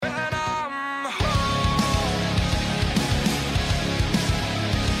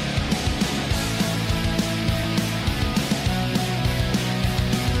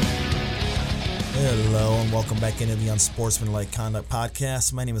Hello and welcome back into the Unsportsmanlike Conduct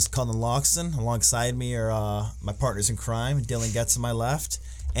Podcast. My name is Cullen Loxton. Alongside me are my partners in crime, Dylan Getz on my left,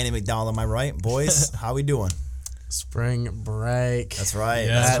 Andy McDowell on my right. Boys, how we doing? Spring break. That's right.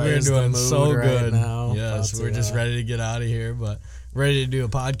 Yes, we're doing so good. Now. Yes, we're just ready to get out of here, but ready to do a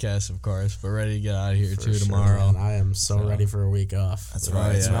podcast, of course, but ready to get out of here too tomorrow. Man. I am so ready for a week off. That's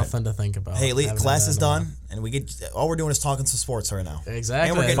right. It's nothing to think about. Hey, class is done, and all we're doing is talking some sports right now. Exactly.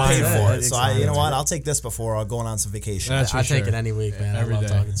 And we're getting paid for it. Exactly. So you know what? I'll take this before going on some vacation. I take it any week, man. Every I love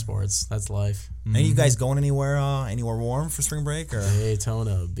day. talking sports. That's life. Are you guys going anywhere warm for spring break? Or?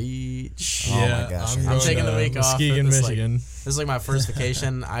 Daytona Beach. Oh my gosh. I'm taking the week off. Muskegon, Michigan. This is like my first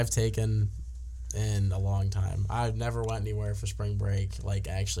vacation I've taken in a long time. I've never went anywhere for spring break, like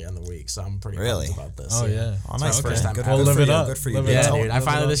actually on the week, so I'm pretty pumped about this. Oh yeah. Oh, nice. So first time Good, ever. good live for it you. up. Good for you. Live it Yeah, up. dude. I Live it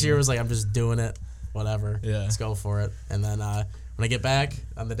finally up. this year was like, I'm just doing it. Whatever. Yeah. Let's go for it. And then when I get back,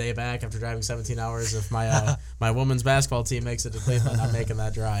 on the day back after driving 17 hours, if my my women's basketball team makes it to Cleveland, I'm making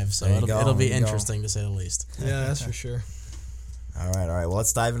that drive. So it'll be interesting to say the least. Yeah, that's for sure. All right. Well,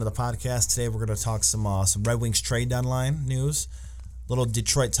 let's dive into the podcast today. We're going to talk some Red Wings trade deadline news, little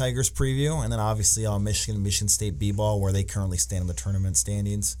Detroit Tigers preview, and then obviously Michigan State B-ball, where they currently stand in the tournament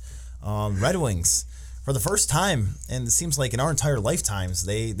standings. Red Wings, for the first time, and it seems like in our entire lifetimes,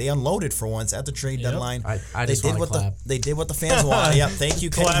 they unloaded for once at the trade deadline. I just want to clap. They did what the fans want. Yep. Thank you,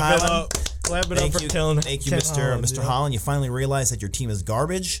 Ken Clap it Highland. up. Clap it up for killing. Thank you, Ken Mr. Holland. Holland. You finally realized that your team is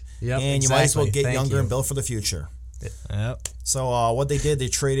garbage, Yep, and you might as well exactly. get Thank younger you. and build for the future. Yep. So what they did, they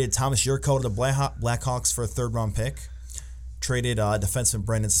traded Thomas Yurko to the Blackhawks for a third-round pick. Traded defenseman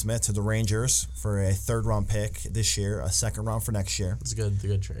Brendan Smith to the Rangers for a third-round pick this year, a second round for next year. It's a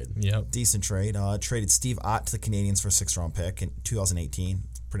good trade. Yep. Decent trade. Traded Steve Ott to the Canadiens for a sixth-round pick in 2018.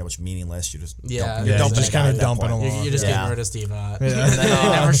 Pretty much meaningless. You're just just kind of dumping him. them off. You're just Yeah. getting rid of Steve Ott. Yeah. They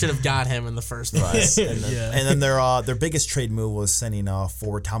never should have got him in the first place. And then their biggest trade move was sending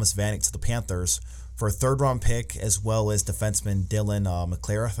forward Thomas Vanek to the Panthers for a third-round pick, as well as defenseman Dylan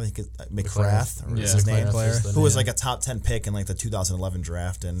McClarath, I think McCrath, Yeah, is his name, McClarath. who was like a top 10 pick in like the 2011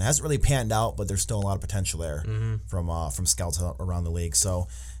 draft, and hasn't really panned out, but there's still a lot of potential there from scouts around the league. So,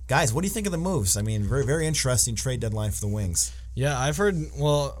 guys, what do you think of the moves? I mean, very, very interesting trade deadline for the Wings. Yeah, I've heard,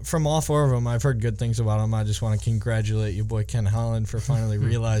 from all four of them, I've heard good things about them. I just want to congratulate your boy Ken Holland for finally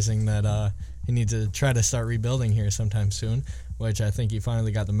realizing that he needs to try to start rebuilding here sometime soon, which I think he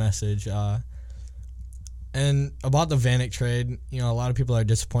finally got the message. And about the Vanek trade, a lot of people are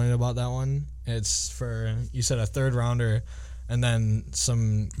disappointed about that one. It's for, you said, a third rounder and then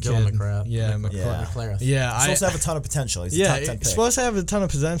some Dylan kid. McCrath. Yeah, McClarath. Yeah, He's supposed to have a ton of potential. He's a top 10 pick. it's supposed to have a ton of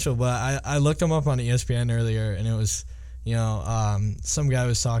potential, but I looked him up on ESPN earlier, and it was, some guy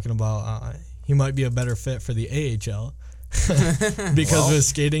was talking about he might be a better fit for the AHL because his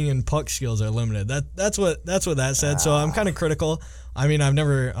skating and puck skills are limited. That's what that said. So I'm kind of critical. I mean, I've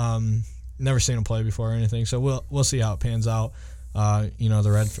never seen him play before or anything, so we'll see how it pans out.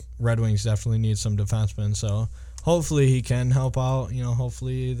 The Red Wings definitely need some defensemen, so hopefully he can help out.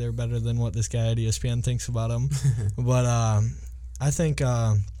 Hopefully they're better than what this guy at ESPN thinks about him. But I think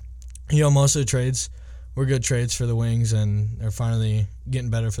most of the trades were good trades for the Wings, and they're finally getting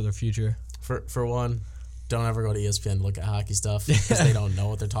better for their future. For one, don't ever go to ESPN to look at hockey stuff because they don't know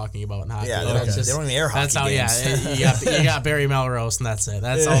what they're talking about in hockey. Yeah, they don't even air hockey That's how. games. Yeah, you got Barry Melrose, and that's it.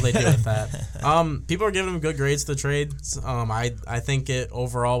 That's all they do with that. People are giving him good grades to the trades. I think it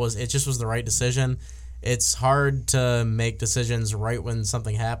overall was the right decision. It's hard to make decisions right when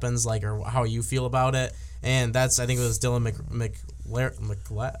something happens, or how you feel about it, and I think it was Dylan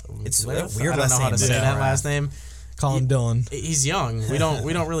It's a weird I don't know how to last say name. that last name. Call him Dylan. He's young. We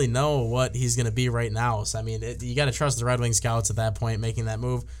don't really know what he's going to be right now. So I mean, you got to trust the Red Wing scouts at that point making that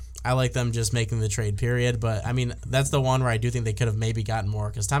move. I like them just making the trade, period. But I mean, that's the one where I do think they could have maybe gotten more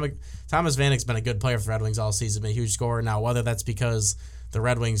because Thomas Vanek's been a good player for Red Wings all season, been a huge scorer. Now, whether that's because the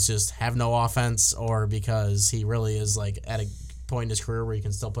Red Wings just have no offense or because he really is at a point in his career where he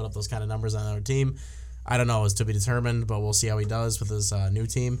can still put up those kind of numbers on another team, I don't know. It's to be determined, but we'll see how he does with his new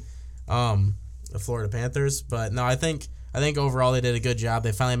team. The Florida Panthers. But no, I think overall they did a good job.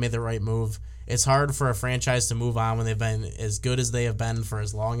 They finally made the right move. It's hard for a franchise to move on when they've been as good as they have been for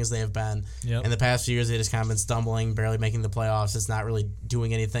as long as they have been. Yep. In the past few years, they just kind of been stumbling, barely making the playoffs. It's not really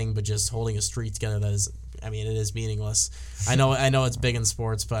doing anything but just holding a streak together that is, it is meaningless. I know it's big in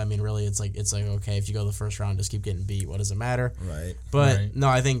sports, but I mean, really, it's like okay, if you go the first round, just keep getting beat. What does it matter? Right. But Right. no,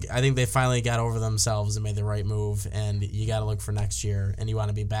 I think they finally got over themselves and made the right move. And you got to look for next year, and you want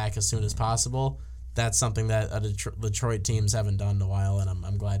to be back as soon as possible. That's something that Detroit teams haven't done in a while, and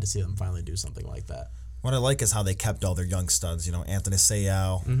I'm glad to see them finally do something like that. What I like is how they kept all their young studs. Anthony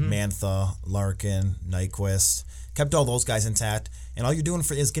Sayal, Mantha, Larkin, Nyquist. Kept all those guys intact, and all you're doing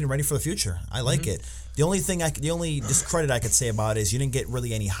is getting ready for the future. I like it. The only discredit I could say about it is you didn't get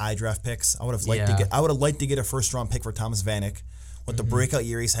really any high draft picks. I would have liked to get a first round pick for Thomas Vanek. With the breakout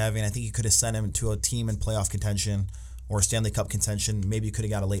year he's having, I think you could have sent him to a team in playoff contention or Stanley Cup contention. Maybe you could have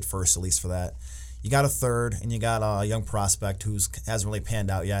got a late first at least for that. You got a third, and you got a young prospect who hasn't really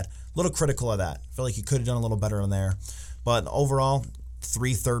panned out yet. A little critical of that. I feel like you could have done a little better in there. But overall,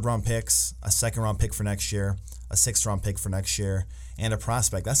 3 third-round picks, a second-round pick for next year, a 6th-round pick for next year, and a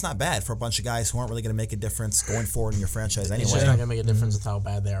prospect. That's not bad for a bunch of guys who aren't really going to make a difference going forward in your franchise anyway. It's just not going to make a difference with how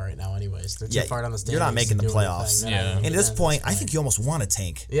bad they are right now anyways. They're too far down the standings. You're not making the playoffs. And at this point, I think you almost want to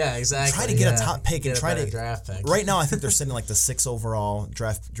tank. Yeah, exactly. Try to get a top pick and try to draft pick. Right now, I think they're sitting like the 6th overall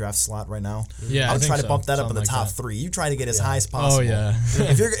draft slot right now. Yeah, I would try to so. bump that up in Something the top like 3. You try to get as high as possible. Oh yeah.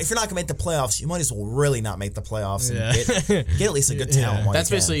 if you're not going to make the playoffs, you might as well really not make the playoffs and get at least a good talent.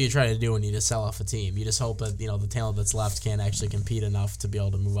 That's basically what you try to do when you just sell off a team. You just hope that the talent that's left can actually compete enough to be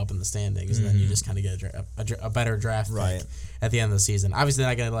able to move up in the standings, and then you just kind of get a better draft pick at the end of the season. Obviously,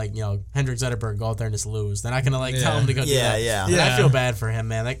 they're not going to Hendrik Zetterberg go out there and just lose. They're not going to tell him to go do that. Yeah. And I feel bad for him,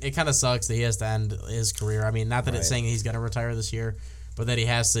 man. It kind of sucks that he has to end his career. I mean, not that it's saying he's going to retire this year, but that he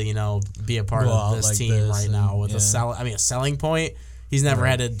has to be a part of this team right now with a selling point. He's never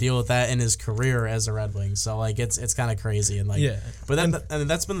had to deal with that in his career as a Red Wing, so it's kind of crazy but then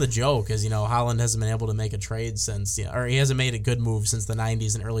that's been the joke is Holland hasn't been able to make a trade since or he hasn't made a good move since the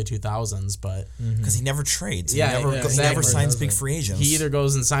 90s and early 2000s, but because he never trades, he never signs big free agents. He either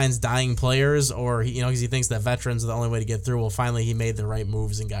goes and signs dying players, or because he thinks that veterans are the only way to get through. Well, finally he made the right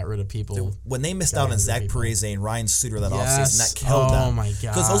moves and got rid of people. When they missed out on Zach Parise and Ryan Suter that offseason, that killed them. Oh my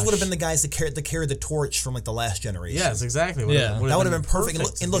god! Because those would have been the guys that carried the torch from the last generation. Yes, exactly. That would have been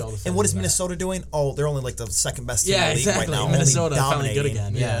perfect. And what is Minnesota doing? Oh, they're only like the second best team in the league right now. Minnesota finally good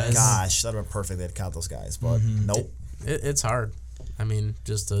again. Gosh, that would have been perfect. They'd count those guys, but nope. It's hard. I mean,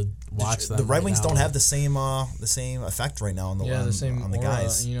 just to watch them. The Red Wings don't have the same effect right now on the on the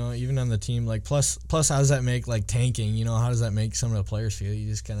guys. Even on the team. Plus, how does that make tanking? How does that make some of the players feel? You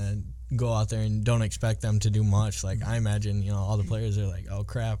just kind of go out there and don't expect them to do much. I imagine all the players are like, oh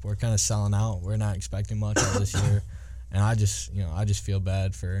crap, we're kind of selling out. We're not expecting much out of this year. And I just feel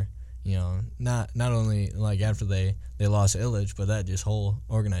bad for, not only after they lost Illich, but that just whole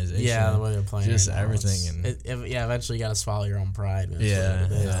organization. Yeah, the way they're playing. Just right now, everything. Eventually you got to swallow your own pride. Man.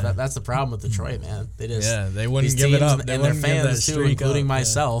 Yeah. That's the problem with Detroit, man. They wouldn't give it up. And their fans too, including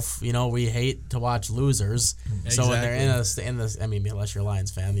myself. We hate to watch losers. Exactly. So when they're in this, unless you're a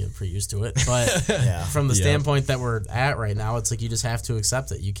Lions fan, you're pretty used to it. But from the standpoint that we're at right now, it's you just have to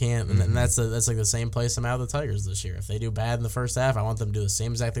accept it. You can't, and that's the same place I'm at with the Tigers this year. If they do bad in the first half, I want them to do the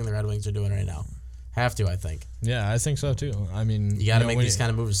same exact thing the Red Wings are doing right now. Have to, I think. Yeah, I think so too. You got to make these kind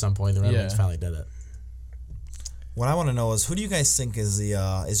of moves at some point. The Red Wings finally did it. What I want to know is, who do you guys think is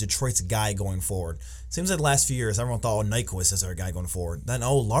Detroit's guy going forward? Seems like the last few years, everyone thought Nyquist is our guy going forward. Then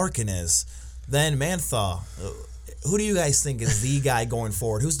Larkin is. Then Mantha. Who do you guys think is the guy going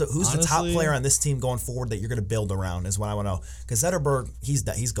forward? Who's the top player on this team going forward that you're going to build around? Is what I want to know. Because Zetterberg, he's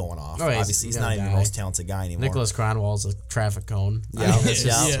going off. Obviously, he's not even the most talented guy anymore. Nicholas Kronwall's a traffic cone. Yeah,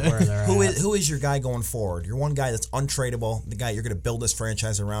 where they're who is your guy going forward? You're one guy that's untradeable. The guy you're going to build this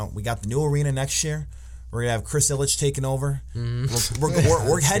franchise around. We got the new arena next year. We're gonna have Chris Illich taking over.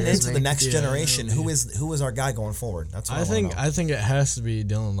 We're heading into the next generation. Who is our guy going forward? That's what I think it has to be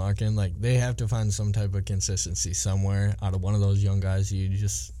Dylan Larkin. They have to find some type of consistency somewhere out of one of those young guys you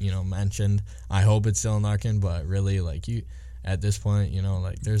just mentioned. I hope it's Dylan Larkin, but really at this point,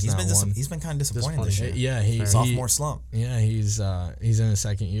 there's not one. He's been kind of disappointing this year. Yeah, sophomore slump. Yeah, he's in his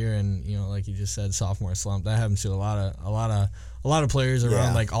second year, and like you just said, sophomore slump. That happens to a lot of players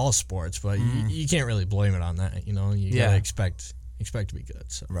around all sports, but you can't really blame it on that. You gotta expect to be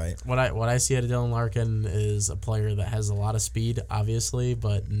good. So. Right. What I see out of Dylan Larkin is a player that has a lot of speed, obviously,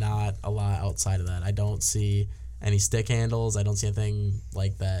 but not a lot outside of that. I don't see any stick handles. I don't see anything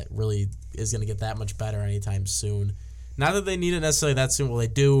like that really is going to get that much better anytime soon. Not that they need it necessarily that soon. Well, they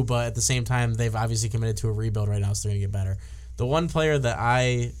do, but at the same time, they've obviously committed to a rebuild right now, so they're going to get better. The one player that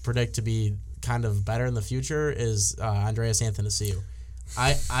I predict to be kind of better in the future is Andreas Athanasiou.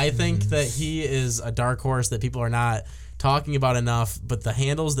 I think that he is a dark horse that people are not talking about enough, but the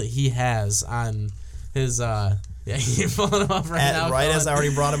handles that he has on his you're pulling him up right now. Right as I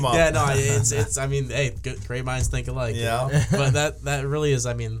already brought him up. Yeah, no, it's hey, great minds think alike. Yeah. But that really is,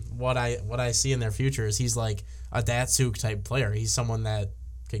 what I see in their future is he's like a Datsuk type player. He's someone that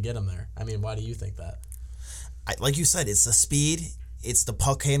could get him there. Why do you think that? Like you said, it's the speed. It's the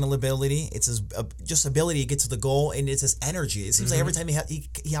puck handle ability. It's his just ability to get to the goal, and it's his energy. It seems like every time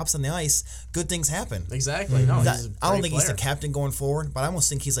he hops on the ice, good things happen. Exactly. No, he's a I don't think great he's the player. captain going forward, but I almost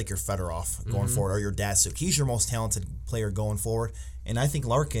think he's like your Fedorov going forward or your Datsuk. He's your most talented player going forward, and I think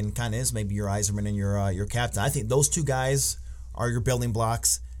Larkin kind of is maybe your Yzerman and your captain. I think those two guys are your building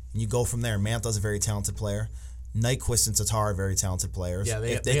blocks, and you go from there. Mantha's a very talented player. Nyquist and Tatar are very talented players. Yeah,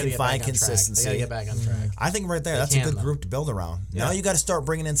 if they can find consistency, they got to get back on track. I think right there, that's a good group to build around. Yeah. Now you got to start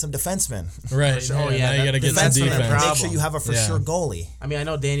bringing in some defensemen. Right. sure. Oh, Now yeah, you got to get some defensemen are defense. Make sure you have a for sure goalie. I mean, I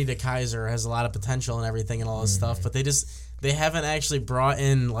know Danny DeKeyser has a lot of potential and everything and all this stuff, but they haven't actually brought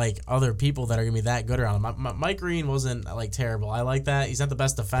in like other people that are gonna be that good around him. Mike Green wasn't like terrible. I like that. He's not the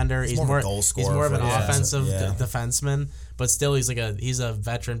best defender. He's more of a goal scorer. He's more of an offensive defenseman, but still he's a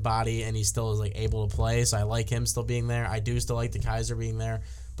veteran body and he still is like able to play. So I like him still being there. I do still like DeKeyser being there.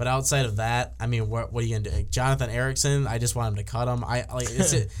 But outside of that, I mean, what are you gonna do? Jonathan Erickson, I just want him to cut him.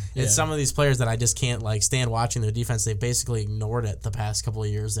 It's some of these players that I just can't like stand watching their defense. They basically ignored it the past couple of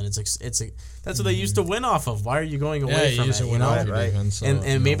years, and that's what they used to win off of. Why are you going away from it? You know, right? Defense, so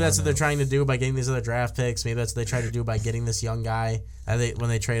and maybe that's what they're trying to do by getting these other draft picks. Maybe that's what they try to do by getting this young guy. When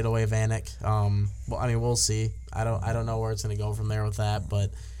they traded away Vanek. Well, I mean, we'll see. I don't know where it's gonna go from there with that,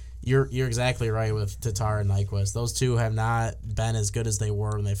 but. You're exactly right with Tatar and Nyquist. Those two have not been as good as they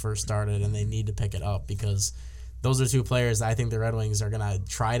were when they first started, and they need to pick it up because those are two players that I think the Red Wings are going to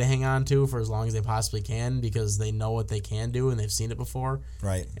try to hang on to for as long as they possibly can because they know what they can do and they've seen it before.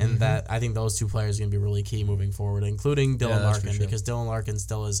 Right. And that I think those two players are going to be really key moving forward, including Dylan Larkin because Dylan Larkin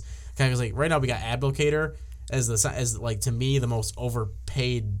still is kind of like right now we got Abdelkader as like to me the most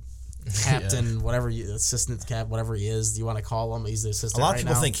overpaid captain, assistant cap, whatever he is, you want to call him. He's the assistant. A lot of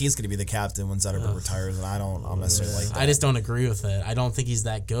people think he's going to be the captain when Zetterberg retires, and I don't necessarily like that. I just don't agree with it. I don't think he's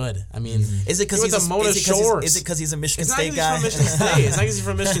that good. I mean, is it because he's a Michigan State guy? It's not because he's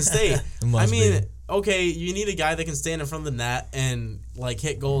from Michigan State. I mean, okay, you need a guy that can stand in front of the net and like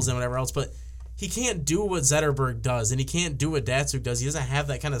hit goals and whatever else, but he can't do what Zetterberg does, and he can't do what Datsuk does. He doesn't have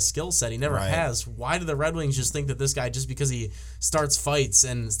that kind of skill set. He never has. Why do the Red Wings just think that this guy, just because he starts fights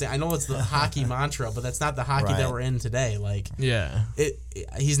and I know it's the hockey mantra, but that's not the hockey that we're in today. Like,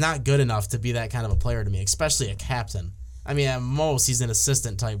 he's not good enough to be that kind of a player to me, especially a captain. I mean, at most, he's an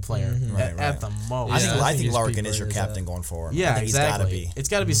assistant type player. At the most. I think Larkin is your captain going forward. Yeah, I think exactly. He's got to be. It's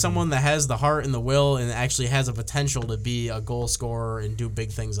got to be someone that has the heart and the will and actually has a potential to be a goal scorer and do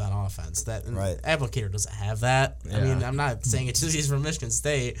big things on offense. Applicator doesn't have that. Yeah. I mean, I'm not saying it's just he's from Michigan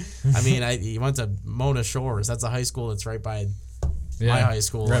State. I mean, he went to Mona Shores. That's a high school that's right by my high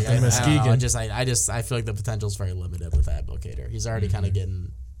school. Like, I feel like the potential is very limited with Applicator. He's already kind of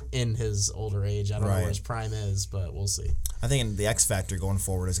getting in his older age. I don't know where his prime is, but we'll see. I think the X factor going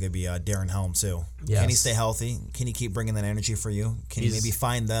forward is going to be Darren Helm too. Yes. Can he stay healthy? Can he keep bringing that energy for you? Can he maybe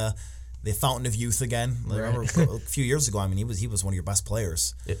find the fountain of youth again? Remember a few years ago, I mean, he was one of your best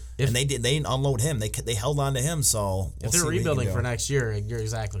players. And they didn't unload him. They held on to him. So if they're rebuilding for next year, you're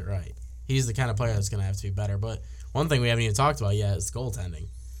exactly right. He's the kind of player that's going to have to be better. But one thing we haven't even talked about yet is goaltending.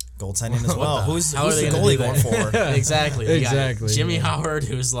 Goaltending as well. Who's the goalie going forward? Exactly. Jimmy Howard,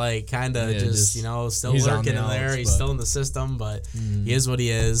 who's like kind of still lurking in there. He's still in the system, but he is what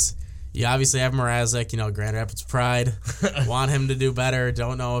he is. You obviously have Mrazek, Grand Rapids Pride. Want him to do better.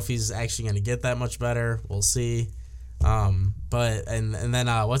 Don't know if he's actually going to get that much better. We'll see. But then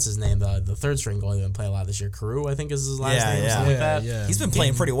what's his name? The third string goalie been playing a lot this year. Carew, I think is his last name. Something like that. Yeah. He's been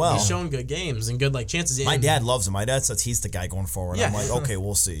playing pretty well. He's shown good games and good chances. My dad loves him. My dad says he's the guy going forward. Yeah. I'm like, okay,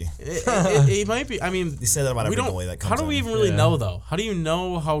 we'll see. It might be. I mean, you say that about every goalie that comes. How do we even really know though? How do you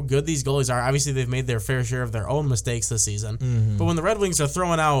know how good these goalies are? Obviously, they've made their fair share of their own mistakes this season. Mm-hmm. But when the Red Wings are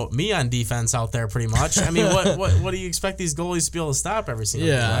throwing out me on defense out there, pretty much, I mean, what do you expect these goalies to be able to stop every single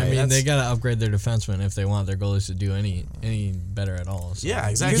game? Yeah, I mean, they got to upgrade their defensemen if they want their goalies to do any better at all. So. Yeah,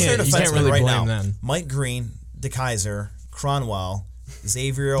 exactly. You can't really blame them. Mike Green, DeKeyser, Cronwell,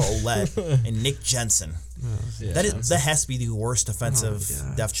 Xavier Ouellet, and Nick Jensen. That has to be the worst defensive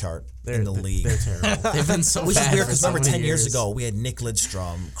depth chart in the league. They're terrible. They've been so Which bad. is weird because remember 10 years years ago we had Nick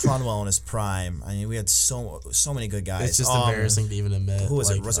Lidstrom, Cronwell in his prime. I mean, we had so many good guys. It's just embarrassing to even admit. Who was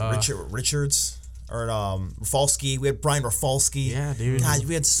it? Was it Richards? Or Rafalski. We had Brian Rafalski. Yeah, dude. God,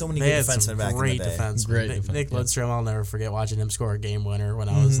 we had so many good defensemen back in the day. Nick Lidstrom, I'll never forget watching him score a game winner when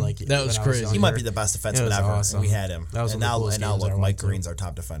I was like... That was crazy. He might be the best defenseman ever. Awesome. And we had him. That was and now look, Mike Green's our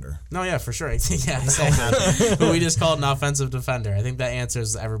top defender. No, yeah, for sure. Yeah, exactly. But we just called an offensive defender. I think that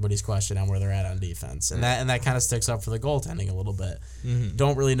answers everybody's question on where they're at on defense. And that kind of sticks up for the goaltending a little bit. Mm-hmm.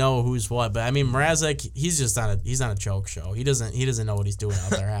 Don't really know who's what. But I mean, Mrazek, he's on a choke show. He doesn't know what he's doing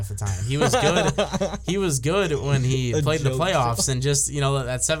out there half the time. He was good. he was good when he A played the joke playoffs, and just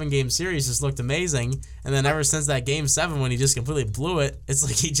that 7-game series just looked amazing. And then ever since that Game 7 when he just completely blew it, it's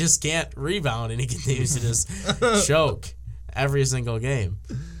like he just can't rebound, and he continues to just choke every single game.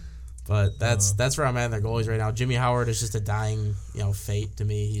 But that's where I'm at in their goalies right now. Jimmy Howard is just a dying fate to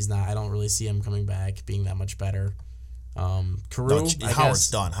me. He's not. I don't really see him coming back being that much better. Carew,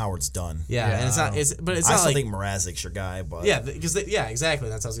 Howard's done. Howard's done. Yeah, and it's not. It's I not still like think Mrazek's your guy, but because exactly.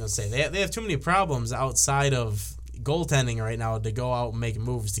 That's what I was gonna say. They have too many problems outside of goaltending right now to go out and make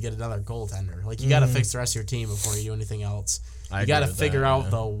moves to get another goaltender. Like you got to fix the rest of your team before you do anything else. You got to figure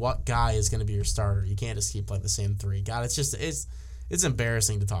out though what guy is gonna be your starter. You can't just keep playing the same three. God, it's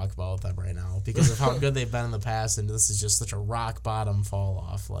embarrassing to talk about with them right now because of how good they've been in the past, and this is just such a rock bottom fall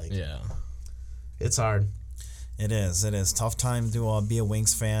off. Like it's hard. It is. Tough time to be a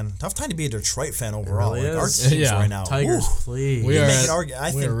Wings fan. Tough time to be a Detroit fan overall. It really our is. teams right now. Tigers, please.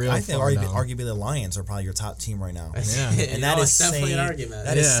 I think arguably the Lions are probably your top team right now. Yeah. And that is definitely saying, an argument.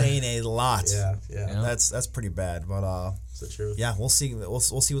 That is saying a lot. Yeah. That's pretty bad. But it's the truth. yeah, we'll see. We'll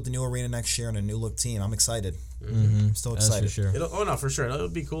see with the new arena next year and a new look team. I'm excited. Mm-hmm. I'm still excited. That's for sure. For sure. It'll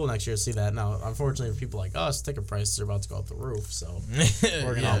be cool next year to see that. Now, unfortunately, for people like us, ticket prices are about to go up the roof, so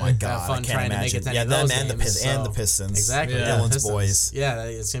we're gonna have fun trying to make it to any of those games. And the Pistons. Exactly. Yeah. Dylan's boys. Yeah,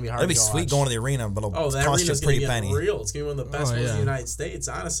 it's gonna be hard. It'll be to go sweet watch. going to the arena, but it'll that cost you a arena's pretty gonna be penny. unreal. It's gonna be one of the best ones in the yeah. United States.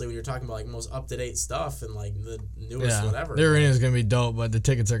 Honestly, when you're talking about like most up to date stuff and like the newest whatever. The arena is gonna be dope, but the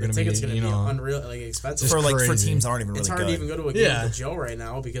tickets are gonna be unreal, like expensive for teams that aren't even really it's hard good. to even go to a game with Joe right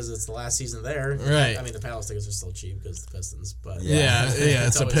now because it's the last season there. Right. I mean, the Palace tickets are still cheap because the Pistons, but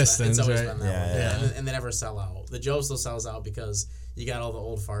it's the Pistons, it's always right? been that way. And they never sell out. The Joe still sells out because you got all the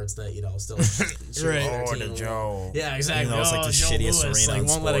old farts that still Right. Oh, the Joe. Yeah, exactly. It's like the Joe shittiest Louis, arena in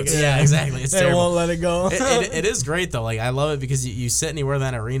won't let it go. sports. Yeah, exactly. It's They terrible. won't let it go. It is great though. Like I love it because you sit anywhere in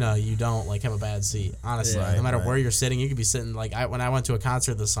that arena, you don't like have a bad seat. Honestly, no matter where you're sitting, you could be sitting like when I went to a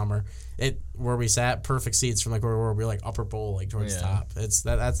concert this summer, where we sat, perfect seats from like where we were like upper bowl like towards the top.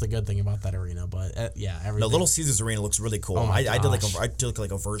 That's the good thing about that arena. But everything. The Little Caesars Arena looks really cool. Oh my I did gosh.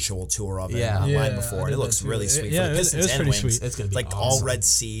 like a virtual tour of it Yeah. online before, and it looks really sweet. For the Pistons and pretty Wings. sweet. It's gonna be like awesome. all red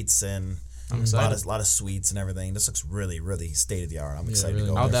seats and I'm a excited. lot of suites and everything. This looks really, really state of the art. I'm excited really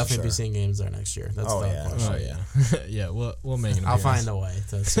to go. I'll there for definitely be sure. seeing games there next year. That's the question. Yeah, we'll make it. I'll find a way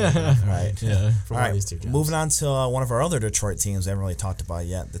to Right. Yeah. for All one right. of these two jobs. Moving on to one of our other Detroit teams we haven't really talked about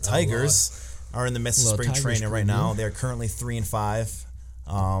yet. The Tigers are in the midst of Little spring Tigers training right preview. now. They're currently 3-5.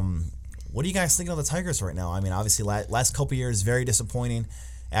 What do you guys think of the Tigers right now? I mean, obviously, last couple years very disappointing.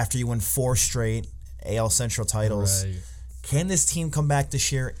 After you win 4 straight AL Central titles, Right. can this team come back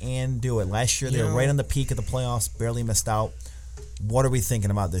this year and do it? Last year they were right on the peak of the playoffs, barely missed out. What are we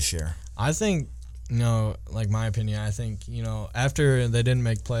thinking about this year? I think, like my opinion, I think, after they didn't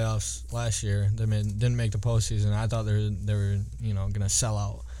make playoffs last year, didn't make the postseason, I thought they were going to sell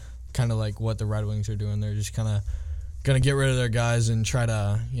out, kind of like what the Red Wings are doing. They're just kind of going to get rid of their guys and try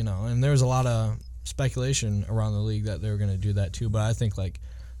to, and there was a lot of speculation around the league that they were going to do that too, but I think like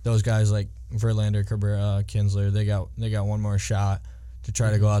those guys like Verlander, Cabrera, Kinsler, they got one more shot to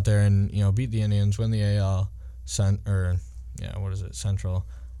try to go out there and beat the Indians, win the AL Central,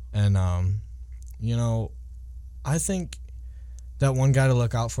 and I think that one guy to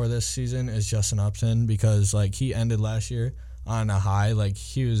look out for this season is Justin Upton because like he ended last year on a high, like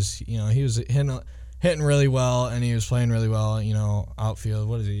he was hitting really well and he was playing really well, outfield.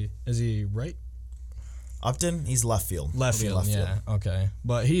 What is he? Is he right? Upton, he's left field. Left He'll be field, yeah. Okay.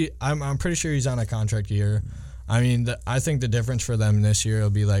 But I'm pretty sure he's on a contract year. I mean, I think the difference for them this year will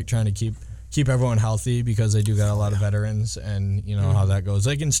be like trying to keep everyone healthy because they do got a lot of veterans and how that goes.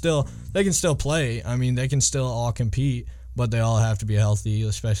 They can still play. I mean, they can still all compete, but they all have to be healthy,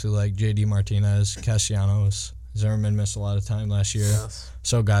 especially like JD Martinez, Castellanos. Zimmerman missed a lot of time last year. Yes.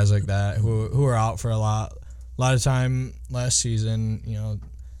 So guys like that who are out for a lot of time last season,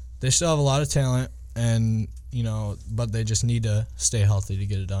 they still have a lot of talent. And but they just need to stay healthy to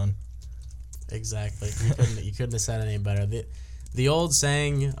get it done. Exactly. You couldn't have said it any better. The old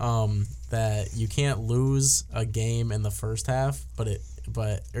saying that you can't lose a game in the first half,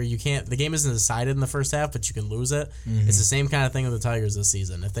 the game isn't decided in the first half, but you can lose it. Mm-hmm. It's the same kind of thing with the Tigers this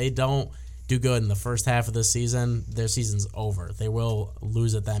season. If they don't do good in the first half of this season, their season's over. They will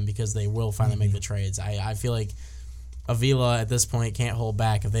lose it then because they will finally make the trades. I feel like Avila at this point can't hold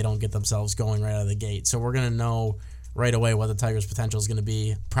back if they don't get themselves going right out of the gate. So we're going to know right away what the Tigers' potential is going to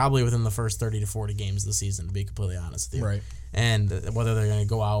be probably within the first 30 to 40 games of the season, to be completely honest with you. Right. And whether they're going to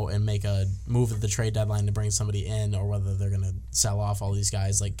go out and make a move at the trade deadline to bring somebody in or whether they're going to sell off all these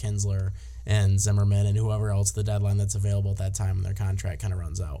guys like Kinsler and Zimmerman and whoever else the deadline that's available at that time when their contract kind of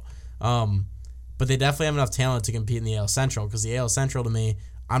runs out. but they definitely have enough talent to compete in the AL Central, because the AL Central, to me,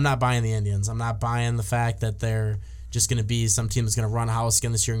 I'm not buying the Indians. I'm not buying the fact that they're just going to be some team that's going to run house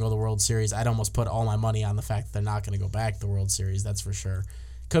again this year and go to the World Series. I'd almost put all my money on the fact that they're not going to go back to the World Series, that's for sure.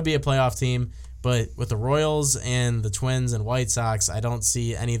 Could be a playoff team, but with the Royals and the Twins and White Sox, I don't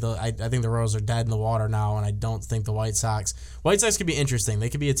see any of the. I think the Royals are dead in the water now, and I don't think the White Sox could be interesting. They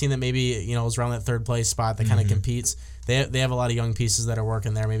could be a team that maybe is around that third place spot that kind of competes. They have a lot of young pieces that are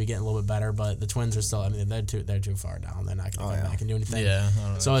working there, maybe getting a little bit better, but the Twins are still. I mean, they're too far down. They're not going to come back and do anything. Yeah.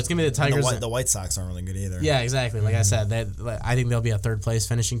 So it's going to be the Tigers. The White Sox aren't really good either. Yeah, exactly. Like I said, I think they'll be a third place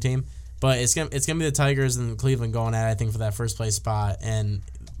finishing team, but it's gonna be the Tigers and Cleveland going at it, I think, for that first place spot, and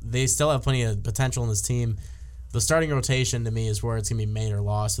they still have plenty of potential in this team. The starting rotation, to me, is where it's going to be made or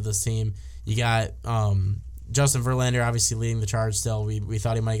lost with this team. You got Justin Verlander obviously leading the charge still. We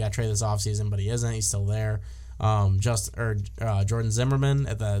thought he might have got traded this offseason, but he isn't. He's still there. Jordan Zimmerman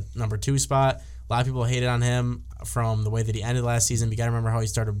at the number 2 spot. A lot of people hated on him from the way that he ended last season. But you got to remember how he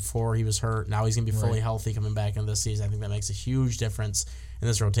started before he was hurt. Now he's going to be fully healthy coming back into this season. I think that makes a huge difference in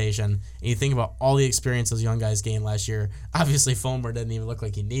this rotation. And you think about all the experience those young guys gained last year. Obviously, Fulmer didn't even look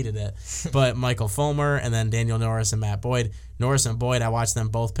like he needed it. But Michael Fulmer and then Daniel Norris and Matt Boyd. Norris and Boyd, I watched them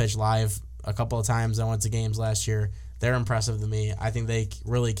both pitch live a couple of times. I went to games last year. They're impressive to me. I think they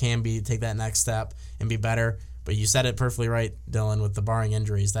really can take that next step and be better. But you said it perfectly right, Dylan, with the barring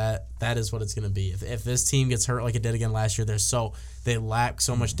injuries. That is what it's going to be. If this team gets hurt like it did again last year, they lack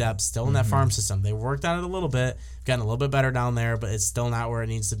so much depth still in that farm system. They worked on it a little bit, gotten a little bit better down there, but it's still not where it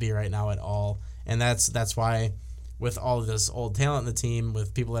needs to be right now at all. And that's why, with all of this old talent in the team,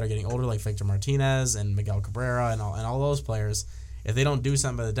 with people that are getting older like Victor Martinez and Miguel Cabrera and all those players, if they don't do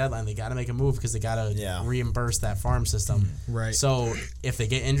something by the deadline, they got to make a move because they got to reimburse that farm system. Right. So if they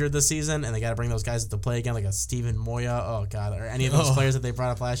get injured this season and they got to bring those guys to play again, like a Steven Moya, or any of those players that they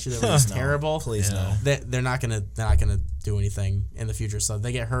brought up last year that were just terrible, please no. They're not gonna do anything in the future. So if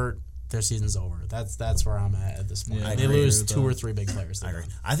they get hurt, their season's over. That's where I'm at this point. Yeah, they lose 2 or 3 big players. I agree.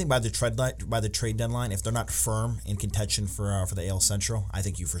 I think by the trade deadline, if they're not firm in contention for the AL Central, I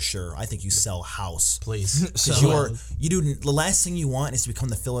think you sell house. Please. Because the last thing you want is to become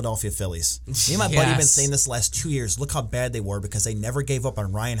the Philadelphia Phillies. Me and my buddy have been saying this the last 2 years. Look how bad they were because they never gave up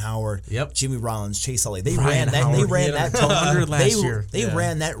on Ryan Howard, Jimmy Rollins, Chase Elliott. They ran that 100 last year. They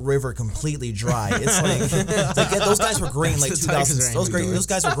ran that river completely dry. It's like those guys were great in like 2000. Those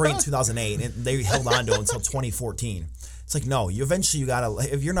guys were great in 2008, and they held on to it until 2014. It's like, no,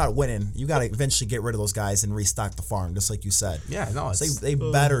 if you're not winning, you gotta eventually get rid of those guys and restock the farm, just like you said. Yeah, no, they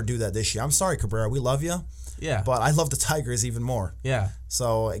better do that this year. I'm sorry, Cabrera, we love you. Yeah, but I love the Tigers even more. Yeah.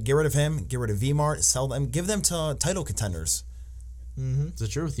 So get rid of him, get rid of V-Mart, sell them, give them to title contenders. Mm-hmm. It's the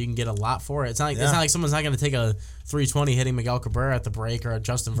truth. You can get a lot for it. It's not like someone's not going to take a 320 hitting Miguel Cabrera at the break or a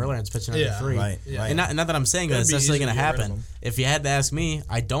Justin Verlander pitching at the 3. Right. And not that I'm saying that it's necessarily going to happen. If you had to ask me,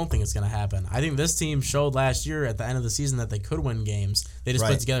 I don't think it's going to happen. I think this team showed last year at the end of the season that they could win games. They just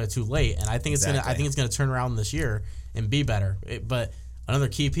put it together too late, and I think it's going to turn around this year and be better. But another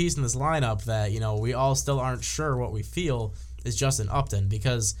key piece in this lineup that we all still aren't sure what we feel is Justin Upton,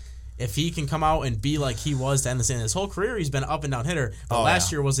 because if he can come out and be like he was to end the season, his whole career he's been an up and down hitter, but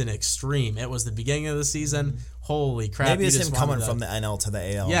last year was an extreme. It was the beginning of the season. Holy crap! Maybe it's him coming from the NL to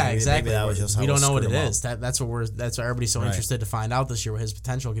the AL. Yeah, exactly. Maybe that was just we don't know what it is. That's why everybody's so interested to find out this year what his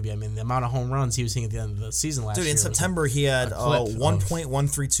potential could be. I mean, the amount of home runs he was hitting at the end of the season last year. Dude, in September he had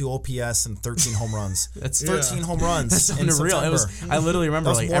 1.132 OPS and 13 home runs. That's 13 home runs. That's unreal. I literally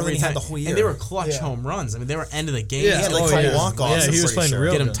remember like every time, and they were clutch home runs. I mean, they were end of the game. Yeah, he had like a couple walk-offs. Yeah, he was playing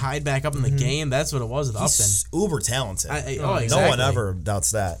real get him good. tied back up in the game. That's what it was with Upton. He's uber talented. Exactly. No one ever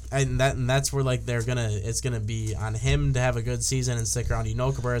doubts that. And that's where like it's gonna be on him to have a good season and stick around.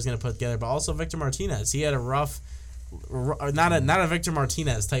 Cabrera's gonna put together, but also Victor Martinez. He had a rough, not a Victor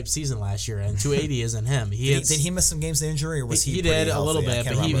Martinez type season last year, and 280 isn't him. Did he miss some games of injury, or was he? He did a little bit,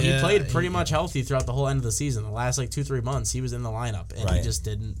 but he played pretty much Yeah. healthy throughout the whole end of the season. The last like 2-3 months, he was in the lineup, and he just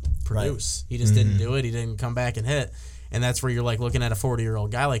didn't produce. He just didn't do it. He didn't come back and hit, and that's where you're like looking at a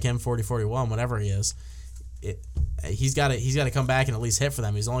 40-year-old guy like him, 40, 41, whatever he is. He's got to come back and at least hit for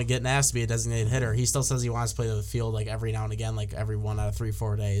them. He's only getting asked to be a designated hitter. He still says he wants to play the field like every now and again, like every 1 out of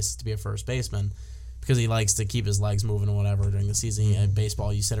 3-4 days to be a first baseman, because he likes to keep his legs moving and whatever during the season. In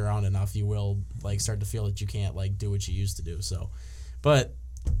baseball, you sit around enough, you will like start to feel that you can't like do what you used to do. So, but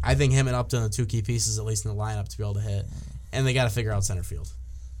I think him and Upton are the 2 key pieces at least in the lineup to be able to hit, and they got to figure out center field.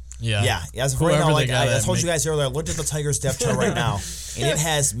 Yeah. As of right now, Whoever like they got I at told you Mick- guys earlier, I looked at the Tigers depth chart right now, and it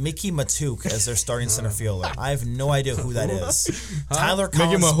has Mickey Matuk as their starting center fielder. I have no idea who that is. Tyler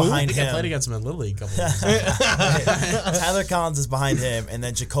Collins is Mahu? behind I think I played him. against him in Little League a couple of years. Tyler Collins is behind him, and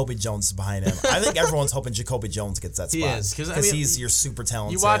then Jacoby Jones is behind him. I think everyone's hoping Jacoby Jones gets that spot. He is, 'cause, I mean, he's your super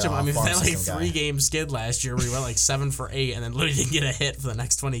talented. You watch him. I mean, farm that like system guy. 3-game skid last year where he went like 7 for 8 and then literally didn't get a hit for the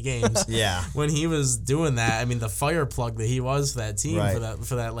next 20 games. Yeah. When he was doing that, I mean, the fire plug that he was for that team Right.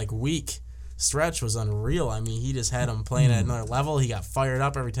 for that like week stretch was unreal. I mean, he just had him playing at another level. He got fired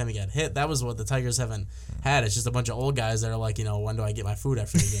up every time he got hit. That was what the Tigers haven't had. It's just a bunch of old guys that are like, when do I get my food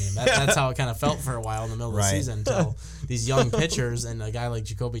after the game? That's how it kind of felt for a while in the middle of the Right. season until these young pitchers and a guy like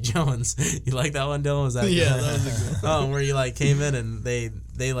Jacoby Jones. You like that one, Dylan? Was that Yeah, good? that was a good Where you like came in and they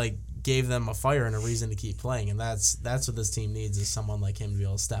like gave them a fire and a reason to keep playing, and that's what this team needs is someone like him to be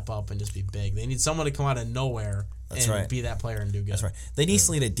able to step up and just be big. They need someone to come out of nowhere That's and right. be that player and do good. That's right. They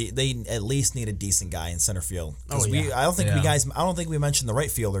they at least need a decent guy in center field. 'Cause Oh, yeah. I don't think Yeah. I don't think we mentioned the right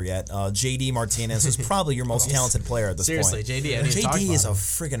fielder yet. JD Martinez is probably your most talented player at this Seriously, point. JD, I didn't even talk JD is a about him.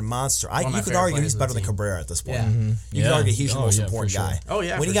 friggin' monster. of my You could favorite argue players he's in the better than team. Cabrera at this point. Yeah. You could Yeah. argue he's your Oh, most yeah, for important sure. guy. Oh,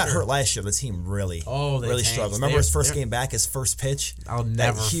 yeah, When he for got sure. hurt last year, the team really They really tanked. struggled. Remember his first They're- game back, his first pitch? I'll That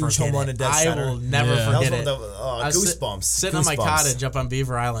never huge forget home run it. to dead I center. will never Yeah. That was forget one it. of the I was goosebumps. Sitting on my cottage up on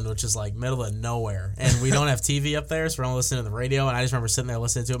Beaver Island, which is like middle of nowhere, and we don't have TV up there, so we're only listening to the radio. And I just remember sitting there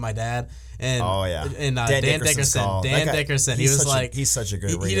listening to it with my dad. And Oh, yeah. and Dan Dan Dickerson's call. Dickerson. Dan That guy- Dickerson. He he's was such a- like, he's such a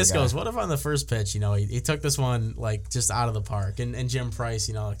good He radio just guy. goes, "What if on the first pitch, he took this one like just out of the park?" And Jim Price,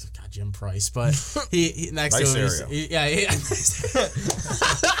 like God, Jim Price, but he next Nice to him, area.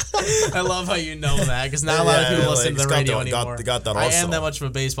 I love how you know that because not a lot of Yeah, people like, listen to he's the got radio the- got- anymore. got that I am arsenal. that much of a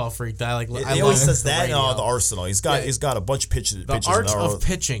baseball freak that I He love always says the that and radio. the arsenal. He's got a bunch of pitches. The art of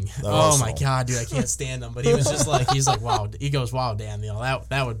pitching. Oh my God, dude, I can't stand him. But he was just like, he's like, wow. He goes, wow, Dan,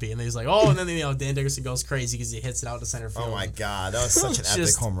 that would be. And then he's like, oh, and then Dan Dickerson goes crazy because he hits it out to center field. Oh my God, that was such an epic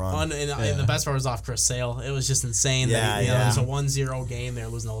Just home run. and the best part was off Chris Sale. It was just insane. Yeah, that, yeah. It was a 1-0 game. They were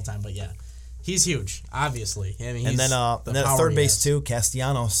losing the whole time. But yeah, he's huge, obviously. I mean, he's And then the at power third he base has. too,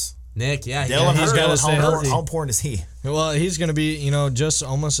 Castellanos. Nick, yeah, Dylan he's Hurd, gotta stay healthy. how important is he? Well, he's going to be, just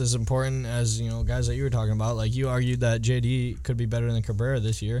almost as important as, guys that you were talking about. Like, you argued that JD could be better than Cabrera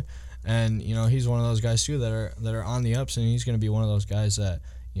this year. And, he's one of those guys, too, that are on the ups. And he's going to be one of those guys that,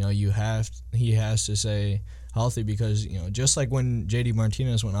 he has to stay healthy because, just like when JD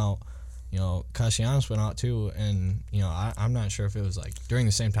Martinez went out, Castellanos went out, too. And, I'm not sure if it was, like, during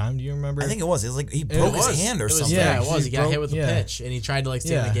the same time. Do you remember? I think it was. It was like he broke his hand or something. Yeah, it Yeah, was. he He got broke- hit with a yeah. pitch, and he tried to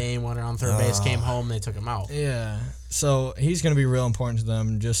stay in the game, went around third base, came home, they took him out. Yeah. So he's going to be real important to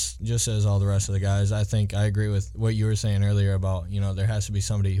them, just as all the rest of the guys. I think I agree with what you were saying earlier about, there has to be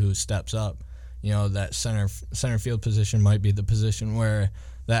somebody who steps up. That center field position might be the position where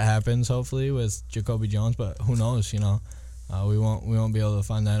that happens, hopefully, with Jacoby Jones. But who knows, we won't be able to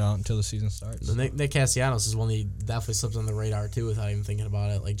find that out until the season starts. Nick Castellanos is one that definitely slips on the radar, too, without even thinking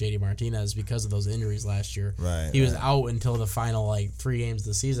about it, like JD Martinez, because of those injuries last year. Right, He was out until the final, 3 games of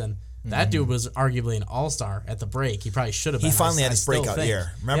the season. That dude was arguably an all-star at the break. He probably should have been. He finally had his breakout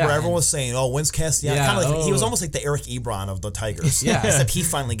year. Remember, everyone was saying, "Oh, when's Castellanos?" Yeah, Kind of like he was almost like the Eric Ebron of the Tigers. Yeah. Except he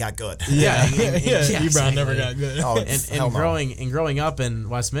finally got good. Yeah, Ebron never got good. Oh, And growing up in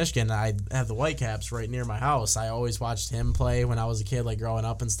West Michigan, I have the Whitecaps right near my house. I always watched him play when I was a kid, growing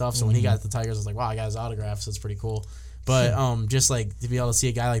up and stuff. So when he got to the Tigers, I was like, wow, I got his autograph, so it's pretty cool. But just to be able to see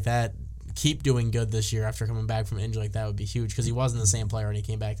a guy like that keep doing good this year after coming back from injury like that would be huge because he wasn't the same player when he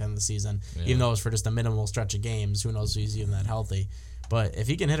came back at the end of the season. Even though it was for just a minimal stretch of games, who knows if he's even that healthy. But if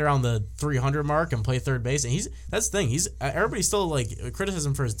he can hit around the 300 mark and play third base, and that's the thing. Everybody's still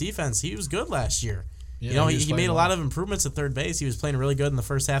criticism for his defense. He was good last year. Yeah, He made a lot of improvements at third base. He was playing really good in the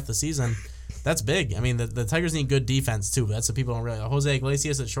first half of the season. That's big. I mean, the Tigers need good defense too. That's what people don't really. Jose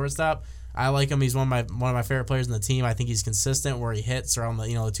Iglesias at shortstop. I like him. He's one of my favorite players in the team. I think he's consistent where he hits around the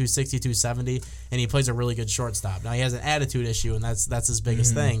 260, 270, and he plays a really good shortstop. Now he has an attitude issue, and that's his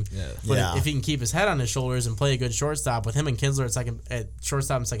biggest thing. Yeah. But Yeah. if he can keep his head on his shoulders and play a good shortstop with him and Kinsler at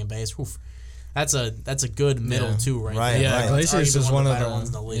shortstop and second base, whew, that's a good middle too, right? Right, there. Yeah, right. Iglesias Arguably is one of better the ones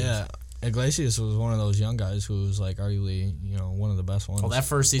in the league. Yeah, Iglesias was one of those young guys who was arguably one of the best ones. Well, that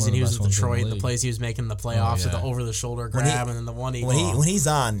first One of season the he was best in ones in Detroit. The league. plays he was making in the playoffs with the yeah. over the shoulder When he- grab and then the one when he's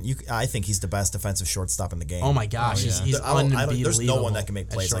on, I think he's the best defensive shortstop in the game. Oh my gosh, yeah. he's I don't- unbelievable. there's no one that can make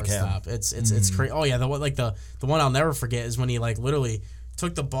at plays like him. shortstop. It's crazy. Oh yeah, the one I'll never forget is when he literally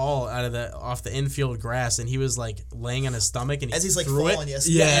took the ball off the infield grass, and he was like laying on his stomach, and he as he's like threw falling, it.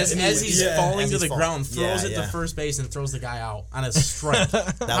 yes. As he's falling to the ground, throws it to to first base and throws the guy out on a strike.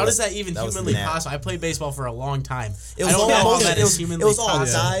 How does that even humanly possible? I played baseball for a long time. It was I don't know how that is humanly possible. It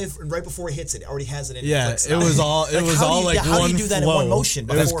was all dive, and right before he hits it, already has it in. Yeah, it was all like how one do you do that flow. in one motion?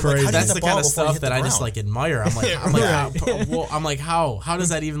 It was crazy. That's the kind of stuff that I just like admire. I'm like, how does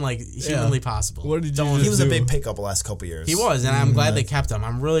that even like humanly possible? What did you He was a big pickup the last couple years. He was, and I'm glad they kept him.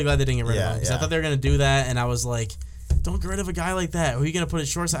 I'm really glad they didn't get rid of him because I Yeah. thought they were going to do that, and I was like, don't get rid of a guy like that. Who are you going to put at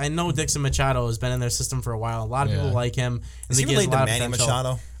shortstop? I know Dixon Machado has been in their system for a while. A lot of people like him. Is he related to Manny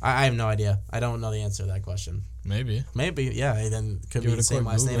Machado? I have no idea. I don't know the answer to that question. Maybe, yeah. Then could be the same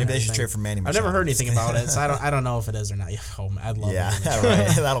last name. Maybe they should trade for Manny Machado. I've never heard anything about it, so I don't know if it is or not. Oh, I'd love Yeah, Manny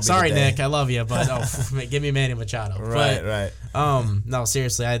right. That'll be Sorry, the day. Nick. I love you, but give me Manny Machado. Right. No,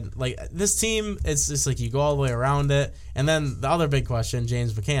 seriously. I like this team. It's just like you go all the way around it, and then the other big question: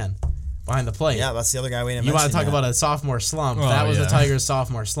 James McCann. Behind the plate. Yeah, that's the other guy we didn't You mention. want to talk about a sophomore slump. Oh, that was the yeah. Tigers'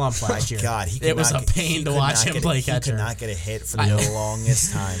 sophomore slump last year. God, it was a pain to watch him play catcher. He could not get a hit for the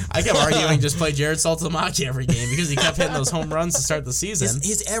longest time. I kept arguing just play Jared Saltamaki every game because he kept hitting those home runs to start the season.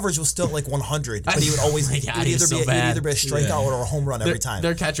 His average was still like 100, but he would always he'd either be a strikeout or a home run every time.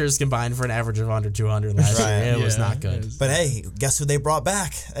 Their catchers combined for an average of under 200 last year. It was not good. But hey, guess who they brought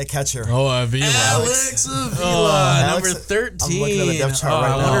back at catcher? Oh, Avila. Alex Avila, number 13. I'm looking at the depth chart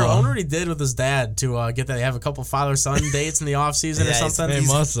right now. I wonder what he did with his dad to get that. They have a couple father-son dates in the offseason or something. They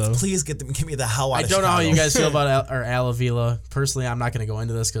must have. Please get me the hell out of Chicago. I don't know how you guys feel about Al Avila. Personally, I'm not going to go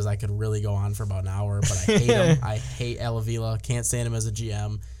into this because I could really go on for about an hour, but I hate him. I hate Al Avila. Can't stand him as a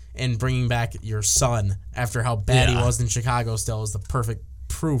GM. And bringing back your son after how bad he was in Chicago still is the perfect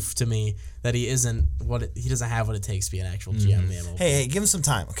proof to me that he doesn't have what it takes to be an actual GM in the MLB. Hey, give him some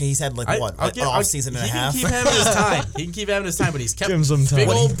time. Okay, he's had an off season and a half. He can keep having his time. He can keep having his time, but he's kept Give him some time. big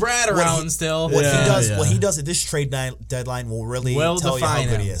old Brad around still. What he does at this trade deadline will really tell you how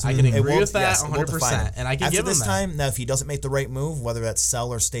good he is. I can agree with that yes, 100%, and I can After give him this that. time, now if he doesn't make the right move, whether that's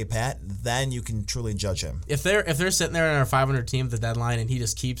sell or stay pat, then you can truly judge him. If they're sitting there in our 500 team at the deadline and he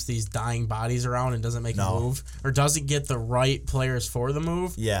just keeps these dying bodies around and doesn't make a move or doesn't get the right players for the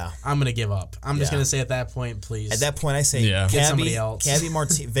move, I'm gonna give up. I'm just gonna say at that point, please. At that point, I say get somebody else. Cabby,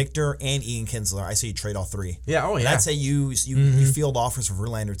 Victor, and Ian Kinsler. I say you trade all three. Yeah. Oh yeah. And I'd say you field offers for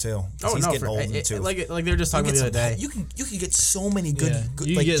Verlander too. He's getting old too. Like they were just talking about the other day. You can get so many good.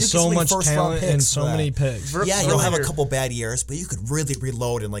 You can get so much talent and so many picks. You'll have a couple bad years, but you could really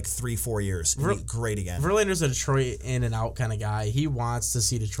reload in like 3-4 years. It'd be great again. Verlander's a Detroit in and out kind of guy. He wants to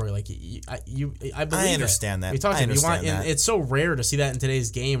see Detroit like I believe I understand that. We talked about that. And it's so rare to see that in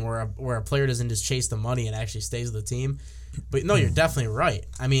today's game where a player doesn't just chase the money and actually stays with the team. But no, you're definitely right.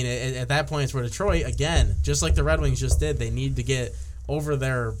 I mean, at that point, it's where Detroit, again, just like the Red Wings just did, they need to get over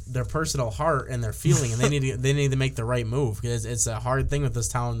their personal heart and their feeling, and they need to make the right move because it's a hard thing with this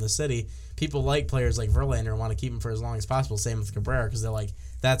town and the city. People like players like Verlander and want to keep him for as long as possible. Same with Cabrera because they're like,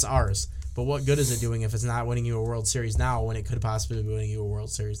 that's ours. But what good is it doing if it's not winning you a World Series now when it could possibly be winning you a World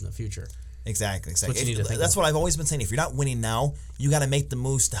Series in the future? Exactly. That's what I've always been saying. If you're not winning now, you got to make the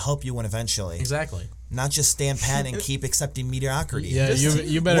moves to help you win eventually. Exactly. Not just stand pat and keep accepting mediocrity. Yeah,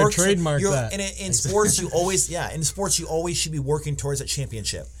 you better trademark that. And in sports, you always should be working towards a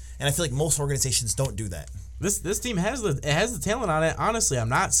championship. And I feel like most organizations don't do that. This team has the talent on it. Honestly, I'm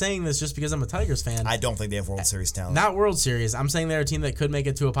not saying this just because I'm a Tigers fan. I don't think they have World Series talent. Not World Series. I'm saying they're a team that could make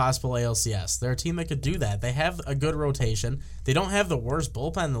it to a possible ALCS. They're a team that could do that. They have a good rotation. They don't have the worst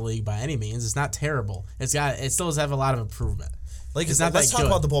bullpen in the league by any means. It's not terrible. It still does have a lot of improvement. Let's talk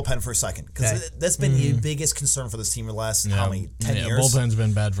about the bullpen for a second because that's been the biggest concern for this team in the last 10 years. Bullpen's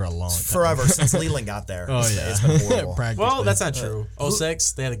been bad for a long time. Forever since Leland got there. Oh yeah, it's been horrible. Well, that's not true.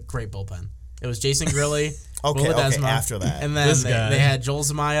 06, they had a great bullpen. It was Jason Grilli. Okay, after that, and then they had Joel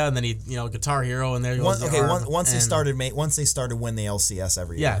Zamaya, and then Guitar Hero, and there goes once they started winning the LCS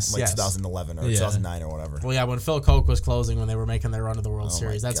every year, 2011 or 2009 or whatever. Well, yeah, when Phil Koch was closing, when they were making their run to the World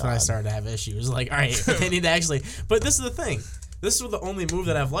Series, that's when I started to have issues. Like, all right, they need to actually. But this is the thing. This was the only move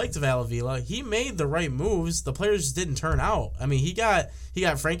that I've liked of Al Avila. He made the right moves. The players just didn't turn out. I mean, he got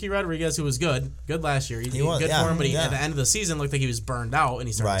Frankie Rodriguez, who was good last year. He was good for him, but at the end of the season looked like he was burned out and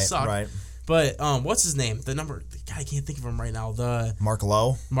he started to suck. Right. But what's his name? God, I can't think of him right now. Mark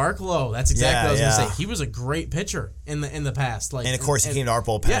Lowe. Mark Lowe. That's exactly what I was gonna say. He was a great pitcher in the past. And of course he came to our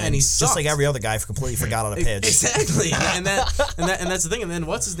bullpen. Yeah, and he sucked. Just like every other guy completely forgot how to pitch. Exactly. and that's the thing. And then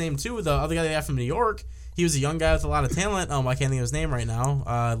what's his name too? The other guy they got from New York. He was a young guy with a lot of talent. I can't think of his name right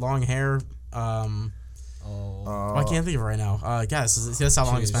now. Long hair. I can't think of it right now. Guys, that's how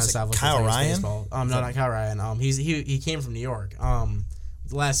long it's been established. Kyle Ryan? No, not Kyle Ryan. He came from New York.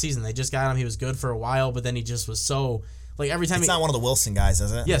 last season. They just got him. He was good for a while, but then he just was so like every time. It's not one of the Wilson guys,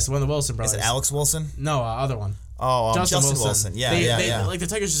 is it? Yes, one of the Wilson brothers. Is it Alex Wilson? No, other one. Oh, Justin Wilson. Yeah, yeah. Like the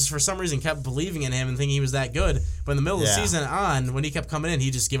Tigers just for some reason kept believing in him and thinking he was that good. But in the middle of the season when he kept coming in,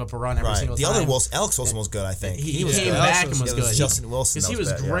 he just gave up a run every single time. The other Wilson, Alex Wilson was good, I think. He came back and was good. Justin Wilson. Because he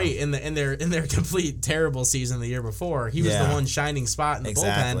was great in their complete terrible season the year before. He was the one shining spot in the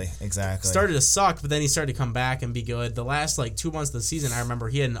bullpen. Exactly. Started to suck, but then he started to come back and be good. The last 2 months of the season, I remember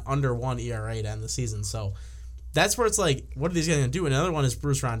he had an under 1 ERA to end the season. So that's where it's like, what are these guys going to do? Another one is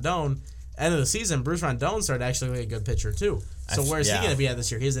Bruce Rondon. End of the season, Bruce Rondon started actually being a good pitcher too. So where's he going to be at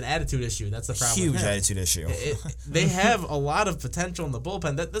this year? He has an attitude issue. That's the problem. Huge attitude issue. They have a lot of potential in the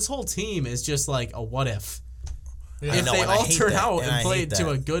bullpen. This whole team is just like a what if. Yeah. If they all turn out and play to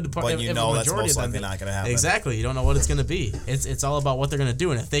a good part, but you know that's most likely not going to happen. Exactly. You don't know what it's going to be. It's all about what they're going to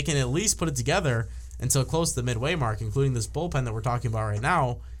do. And if they can at least put it together until close to the midway mark, including this bullpen that we're talking about right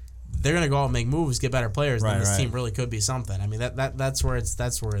now, they're going to go out and make moves, get better players, then this team really could be something. I mean, that's where it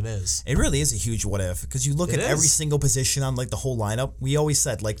is. It really is a huge what if, because you look at every single position on the whole lineup. We always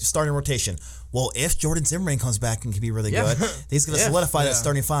said starting rotation. Well, if Jordan Zimmerman comes back and can be really good, he's going to solidify that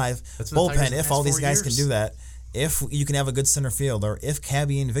starting five. Bullpen, if all these guys can do that. If you can have a good center fielder, if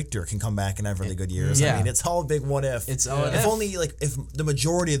Cabby and Victor can come back and have really good years. I mean, it's all a big what if. It's all if only if the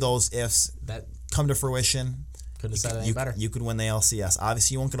majority of those ifs that come to fruition. Couldn't have said anything better. You could win the LCS.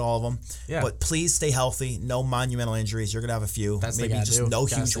 Obviously, you won't get all of them. Yeah. But please stay healthy. No monumental injuries. You're going to have a few. That's maybe just no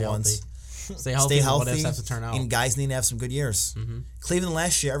huge ones. Stay healthy. What ifs have to turn out. And guys need to have some good years. Mm-hmm. Cleveland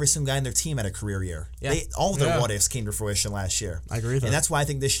last year, every single guy in their team had a career year. Yeah. All of their what ifs came to fruition last year. I agree with that. And that's why I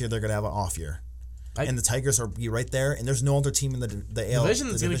think this year they're going to have an off year. And the Tigers are right there, and there's no other team in the AL division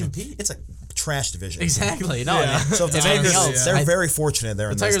that's going to compete. It's a trash division. Exactly. No. Yeah. So if the Tigers, they're very fortunate there.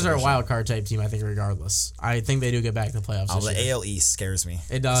 The Tigers are a wild card type team, I think, regardless. I think they do get back to the playoffs. The AL East scares me.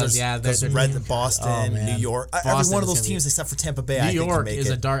 It does. Because Boston, New York, every one of those teams except for Tampa Bay. New York is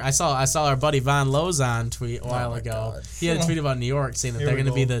a dark. I saw our buddy Von Lozon tweet a while ago. God. He had a tweet about New York saying that they're going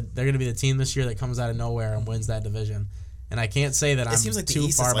to be the team this year that comes out of nowhere and wins that division. And I can't say that I'm too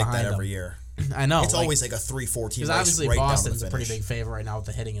far behind them. Every year. I know. It's always like a 3-4 team. Because obviously Boston's a pretty big favorite right now with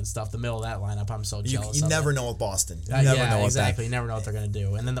the hitting and stuff. The middle of that lineup, I'm so jealous. You never know with Boston. You never know exactly. You never know what they're going to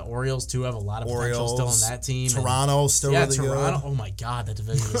do. And then the Orioles too have a lot of potential still in that team. Toronto still really Toronto. Good. Oh my God, that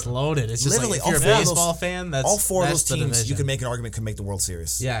division is loaded. It's just literally if you're a baseball fan, that's all four of those teams. Division. You can make an argument could make the World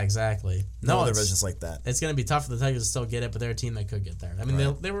Series. Yeah, exactly. No other divisions like that. It's going to be tough for the Tigers to still get it, but they're a team that could get there. I mean,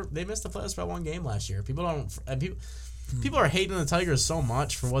 they missed the playoffs by one game last year. People are hating the Tigers so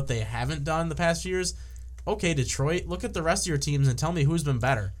much for what they haven't done the past few years. Okay, Detroit, look at the rest of your teams and tell me who's been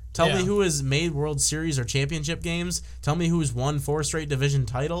better. Tell me who has made World Series or championship games. Tell me who's won 4 straight division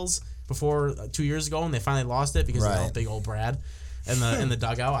titles before 2 years ago and they finally lost it because of big old Brad in the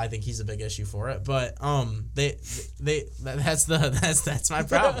dugout. I think he's a big issue for it. But that's my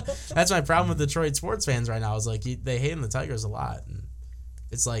problem. That's my problem with Detroit sports fans right now. Is like they hate the Tigers a lot. And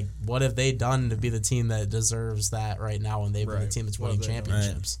it's like, what have they done to be the team that deserves that right now when they've been the team that's winning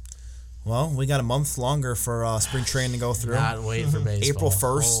championships? Right. Well, we got a month longer for spring training to go through. Not wait for baseball. April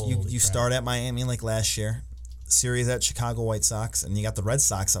 1st, you start at Miami like last year. Series at Chicago White Sox, and you got the Red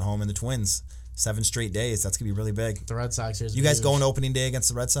Sox at home and the Twins. 7 straight days. That's gonna be really big. The Red Sox. You guys going opening day against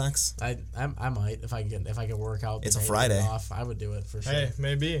the Red Sox? I might if I could work out. It's a Friday. Off, I would do it for sure. Hey,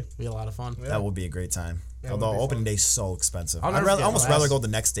 maybe. It'd be a lot of fun. Yeah. That would be a great time. Yeah, although opening day is so expensive. I'd almost rather go the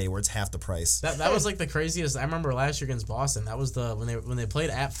next day where it's half the price. That was like the craziest. I remember last year against Boston. That was when they played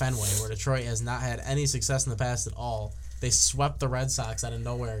at Fenway, where Detroit has not had any success in the past at all. They swept the Red Sox out of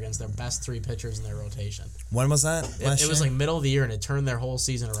nowhere against their best 3 pitchers in their rotation. When was that? It was like middle of the year, and it turned their whole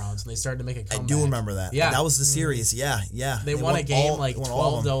season around. So they started to make a comeback. I do remember that. Yeah, that was the series. Yeah. They won a game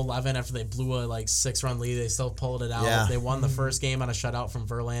 12-11 after they blew a 6-run lead. They still pulled it out. Yeah. They won the first game on a shutout from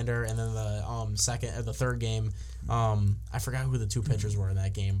Verlander, and then the third game. I forgot who the 2 pitchers were in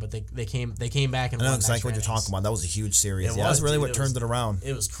that game, but they came back and won. I know exactly what you're talking about. That was a huge series. That's really what turned it around.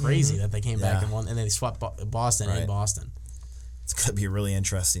 It was crazy that they came back and won, and they swept Boston in Boston. It's going to be a really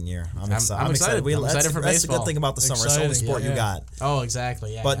interesting year. I'm excited. I'm excited for baseball. That's the good thing about the summer. It's the only sport you got. Oh,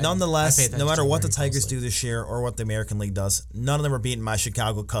 exactly. Yeah. But nonetheless, no matter what the Tigers do this year or what the American League does, none of them are beating my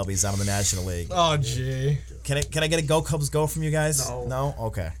Chicago Cubbies out of the National League. Oh, gee. Can I get a Go Cubs go from you guys? No?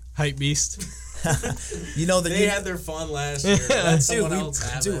 Okay. Hype beast. You know that they had their fun last year.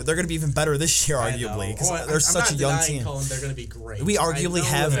 They're going to be even better this year, arguably, because they're such a young team. They're going to be great. We arguably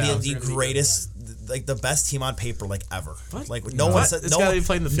have the greatest like the best team on paper like ever. What? Like no one said It's gotta be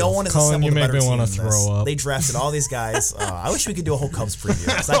playing the field. no one has Colin, assembled you a make better me team wanna than this. throw up. They drafted all these guys. I wish we could do a whole Cubs preview.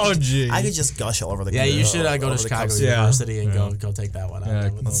 'Cause gee. I could just gush all over the. Yeah, you should go to over the Chicago Cubs. University and Yeah. go take that one out Yeah,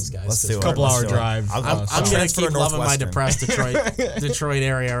 with those guys. Let's do it. Couple Let's hour do it. drive. I'm I'm gonna transfer to keep loving my Northwestern. depressed Detroit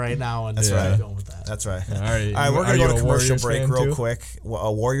area right now, and That's right. going with that. That's right. All right. All right, we're Are gonna you go to a commercial Warriors break fan real too? quick.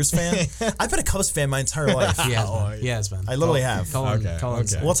 A Warriors fan? I've been a Cubs fan my entire life. He has Oh, been. He has been. I literally have. Okay.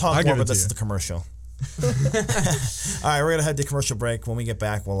 We'll talk I'll more, give but it to this you. is the commercial. All right, we're gonna head to commercial break. When we get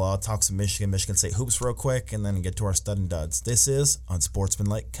back, we'll talk some Michigan State hoops real quick, and then get to our stud and duds. This is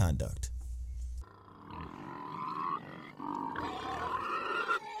Unsportsmanlike Conduct.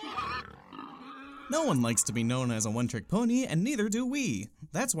 No one likes to be known as a one-trick pony, and neither do we.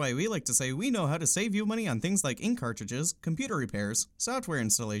 That's why we like to say we know how to save you money on things like ink cartridges, computer repairs, software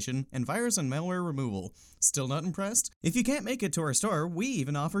installation, and virus and malware removal. Still not impressed? If you can't make it to our store, we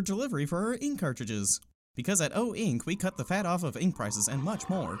even offer delivery for our ink cartridges. Because at O Ink, we cut the fat off of ink prices and much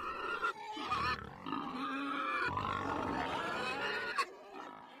more.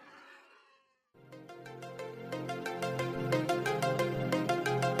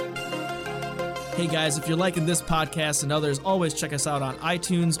 Hey guys, if you're liking this podcast and others, always check us out on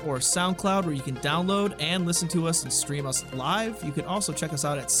iTunes or SoundCloud, where you can download and listen to us and stream us live. You can also check us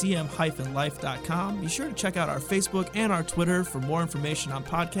out at cm-life.com. Be sure to check out our Facebook and our Twitter for more information on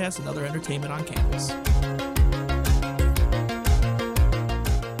podcasts and other entertainment on campus.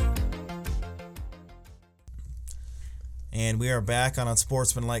 And we are back on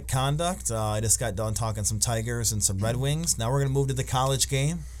Unsportsmanlike Conduct. I just got done talking some Tigers and some Red Wings. Now we're going to move to the college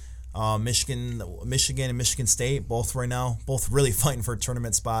game. Michigan and Michigan State, both right now, both really fighting for a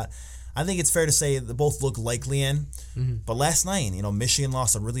tournament spot. I think it's fair to say they both look likely in. Mm-hmm. But last night, Michigan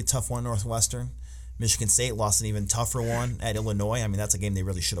lost a really tough one, Northwestern. Michigan State lost an even tougher one at Illinois. I mean, that's a game they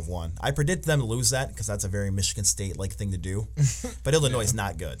really should have won. I predicted them to lose that because that's a very Michigan State-like thing to do. But Illinois is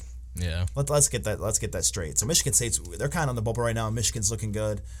not good. Yeah. Let's get that straight. So Michigan State's, they're kind of on the bubble right now. Michigan's looking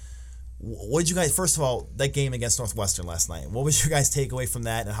good. What did you guys, first of all, that game against Northwestern last night, what was your guys' takeaway from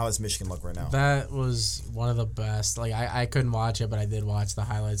that, and how does Michigan look right now? That was one of the best. Like, I couldn't watch it, but I did watch the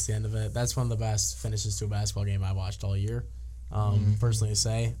highlights at the end of it. That's one of the best finishes to a basketball game I watched all year, personally to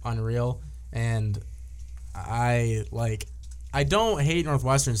say. Unreal. And I don't hate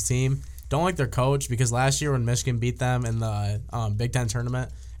Northwestern's team. Don't like their coach, because last year when Michigan beat them in the Big Ten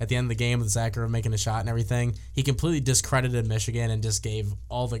tournament, at the end of the game with Zach Irvin making a shot and everything, he completely discredited Michigan and just gave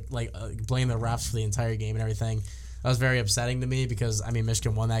all the blame the refs for the entire game and everything. That was very upsetting to me because,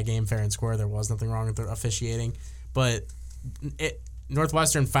 Michigan won that game fair and square. There was nothing wrong with their officiating. But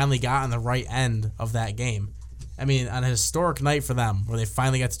Northwestern finally got on the right end of that game. On a historic night for them where they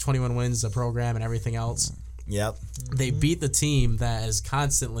finally got to 21 wins, the program and everything else. Yep. They beat the team that is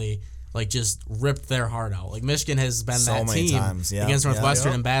constantly just ripped their heart out. Michigan has been So that many team times, yeah. against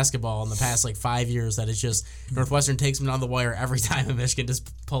Northwestern Yeah. in basketball in the past 5 years that it's just Northwestern takes them on the wire every time, and Michigan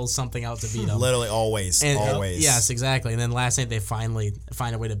just pulls something out to beat them. Literally always. Yes, exactly. And then last night they finally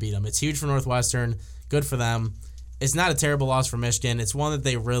find a way to beat them. It's huge for Northwestern. Good for them. It's not a terrible loss for Michigan. It's one that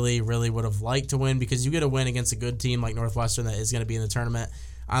they really, really would have liked to win, because you get a win against a good team like Northwestern that is going to be in the tournament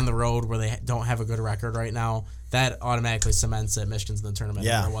on the road where they don't have a good record right now. That automatically cements that Michigan's in the tournament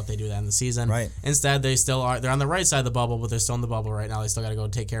no matter what they do to end the season. Right. Instead, they still are. They're on the right side of the bubble, but they're still in the bubble right now. They still got to go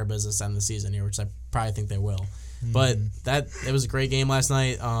take care of business to end the season here, which I probably think they will. But it was a great game last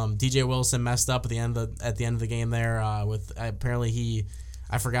night. DJ Wilson messed up at the end of the game there with apparently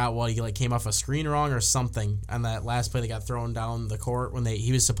I forgot what he came off a screen wrong or something on that last play. They got thrown down the court when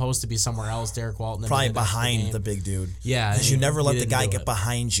he was supposed to be somewhere else. Derek Walton Probably behind the big dude. Yeah, because you never let the guy get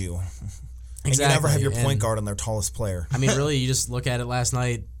behind you. And you never have your point guard on their tallest player. Really, you just look at it last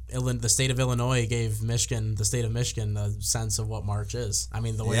night. The state of Illinois gave the state of Michigan a sense of what March is.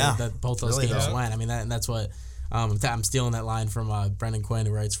 The way that both those games went. That's what. I'm stealing that line from Brendan Quinn,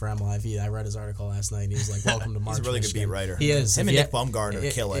 who writes for MLive. I read his article last night, and he was like, "Welcome to March." He's a really Michigan. good beat writer. He is. Him and Nick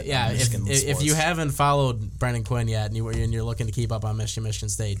Baumgartner kill it. Yeah, if you haven't followed Brendan Quinn yet, and you're looking to keep up on Michigan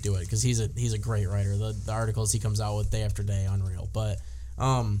State, do it, because he's a great writer. The articles he comes out with day after day, unreal. But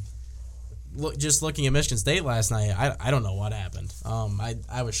just looking at Michigan State last night, I don't know what happened.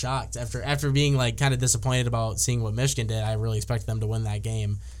 I was shocked after being kind of disappointed about seeing what Michigan did. I really expected them to win that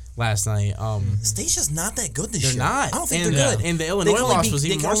game. last night. State's just not that good this They're year. not. I don't think And, they're good. and the Illinois loss was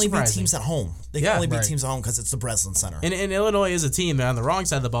even more They can only beat surprising. teams at home. They can Yeah. only beat Right. teams at home because it's the Breslin Center. And Illinois is a team. They're on the wrong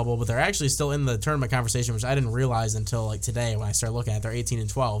side of the bubble, but they're actually still in the tournament conversation, which I didn't realize until like today when I started looking at it. They're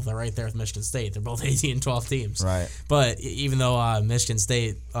 18-12. They're right there with Michigan State. They're both 18-12 teams. Right. But even though Michigan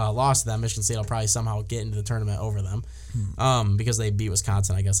State lost to them, Michigan State will probably somehow get into the tournament over them because they beat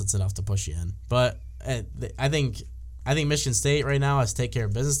Wisconsin. I guess it's enough to push you in. But I think Michigan State right now has to take care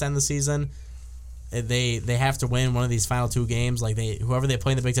of business to end the season. They have to win one of these final two games. Like whoever they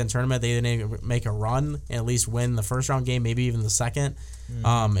play in the Big Ten tournament, they need to make a run and at least win the first round game, maybe even the second.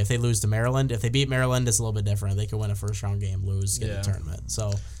 If they lose to Maryland, if they beat Maryland, it's a little bit different. They could win a first round game, lose, get the tournament.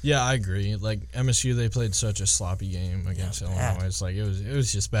 So Yeah, I agree. Like MSU, they played such a sloppy game against Illinois. It's like it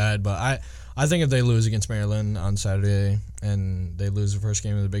was just bad. But I think if they lose against Maryland on Saturday and they lose the first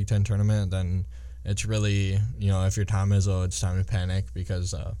game of the Big Ten tournament, then it's really, if you're Tom Izzo, it's time to panic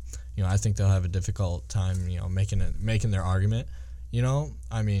because I think they'll have a difficult time making their argument.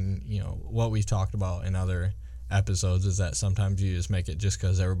 What we've talked about in other episodes is that sometimes you just make it just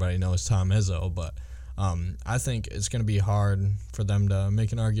because everybody knows Tom Izzo, but I think it's going to be hard for them to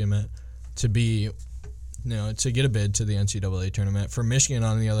make an argument to be, to get a bid to the NCAA tournament. For Michigan,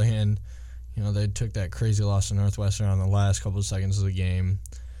 on the other hand, they took that crazy loss to Northwestern on the last couple of seconds of the game.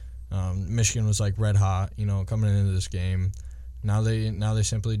 Michigan was like red hot, coming into this game. Now they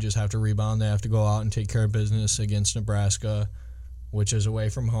simply just have to rebound. They have to go out and take care of business against Nebraska, which is away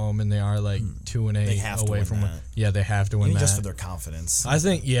from home, and they are like 2-8 They have to away win from. that. Yeah, they have to win Even that. just for their confidence. I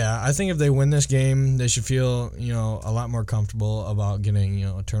think if they win this game, they should feel a lot more comfortable about getting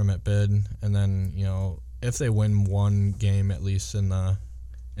a tournament bid, and then if they win one game at least in the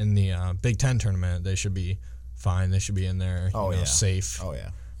Big Ten tournament, they should be fine. They should be in there, safe. Oh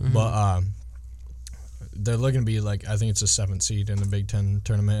yeah. But they're looking to be like, I think it's a 7th seed in the Big Ten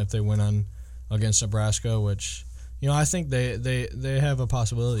tournament if they win against Nebraska, which I think they have a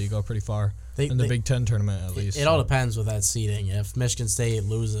possibility to go pretty far in the Big Ten tournament at least. It all depends with that seeding. If Michigan State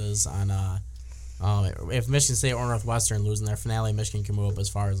loses on if Michigan State or Northwestern lose in their finale, Michigan can move up as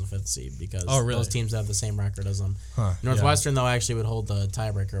far as the 5th seed because those teams have the same record as them. Northwestern though actually would hold the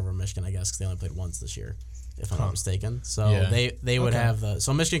tiebreaker over Michigan, I guess, because they only played once this year, if I'm not mistaken. So they would have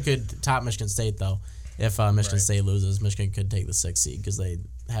so Michigan could top Michigan State though. If Michigan State loses, Michigan could take the 6th seed because they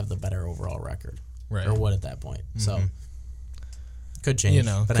have the better overall record, or would at that point. So could change.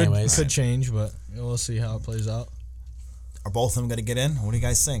 But anyways, could change, but we'll see how it plays out. Are both of them going to get in? What do you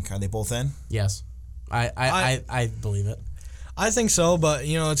guys think? Are they both in? yes, I believe it. I think so, but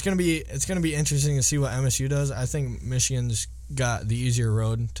it's gonna be interesting to see what MSU does. I think Michigan's got the easier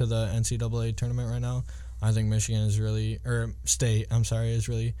road to the NCAA tournament right now. I think Michigan is really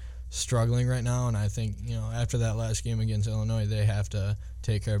struggling right now, and I think after that last game against Illinois, they have to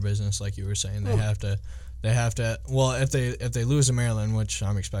take care of business, like you were saying. They have to. Well, if they lose to Maryland, which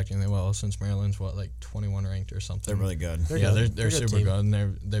I'm expecting they will, since Maryland's 21 ranked or something. They're really good. They're super good, and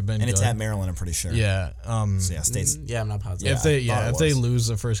they've been. And good. it's at Maryland, I'm pretty sure. Yeah. So State's. Yeah, I'm not positive. If they lose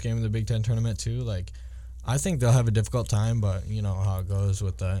the first game of the Big Ten tournament too, I think they'll have a difficult time, but how it goes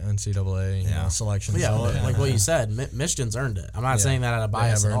with the NCAA selection. Like what you said, Michigan's earned it. I'm not saying that out of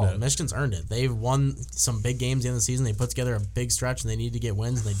bias at all. Michigan's earned it. They've won some big games at the end of the season. They put together a big stretch, and they needed to get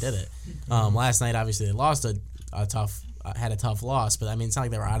wins, and they did it. Last night, obviously, they lost had a tough loss, but I mean, it's not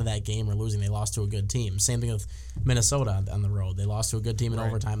like they were out of that game or losing. They lost to a good team. Same thing with Minnesota on the road. They lost to a good team in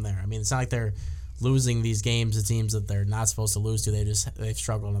overtime there. I mean, it's not like they're losing these games to teams that they're not supposed to lose to. They've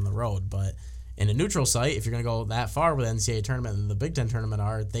struggled on the road, but in a neutral site, if you're going to go that far with the NCAA tournament and the Big Ten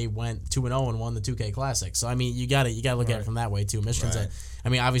tournament they went 2-0 and won the 2K Classic. So I mean, you got to look at it from that way too. Michigan's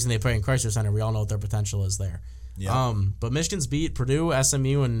obviously they play in Chrysler Center. We all know what their potential is there. Yeah. But Michigan's beat Purdue,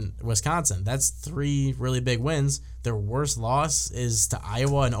 SMU, and Wisconsin. That's 3 really big wins. Their worst loss is to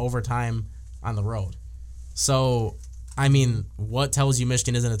Iowa in overtime on the road. So I mean, what tells you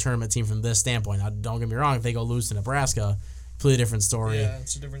Michigan isn't a tournament team from this standpoint? Now, don't get me wrong. If they go lose to Nebraska, completely different story. Yeah,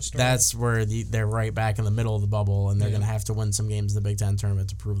 it's a different story. That's where they're right back in the middle of the bubble, and they're going to have to win some games in the Big Ten tournament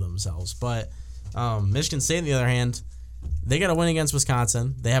to prove themselves. But Michigan State, on the other hand, they got to win against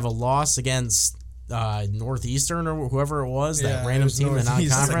Wisconsin. They have a loss against Northeastern or whoever it was, that random team in the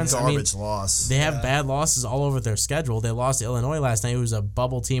non-conference. Garbage loss. They have bad losses all over their schedule. They lost to Illinois last night, who was a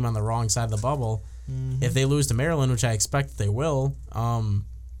bubble team on the wrong side of the bubble. Mm-hmm. If they lose to Maryland, which I expect they will,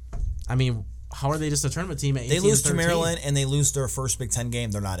 I mean, how are they just a tournament team at 18-13? They lose to Maryland and they lose their first Big Ten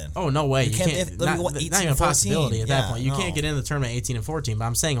game. They're not in. Oh, no way. You can't. Not even a possibility at that point. You no. can't get into the tournament 18-14. But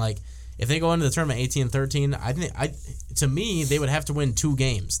I'm saying, like, if they go into the tournament 18-13, I think to me they would have to win 2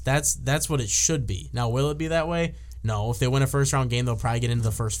 games. That's what it should be. Now, will it be that way? No, if they win a first-round game, they'll probably get into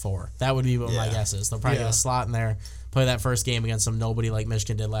the first 4. That would be what my guess is. They'll probably get a slot in there, play that first game against some nobody like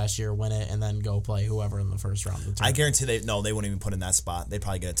Michigan did last year, win it, and then go play whoever in the first round of the tournament. I guarantee they wouldn't even put in that spot. They'd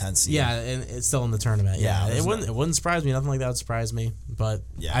probably get a 10 seed. Yeah, and it's still in the tournament. Yeah, it wouldn't surprise me. Nothing like that would surprise me. But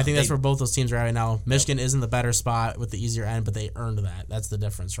I think that's where both those teams are at right now. Michigan is in the better spot with the easier end, but they earned that. That's the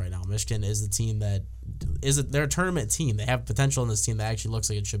difference right now. Michigan is the team that they're a tournament team. They have potential in this team that actually looks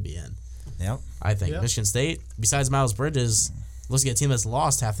like it should be in. Yep. I think Michigan State, besides Miles Bridges, looks like a team that's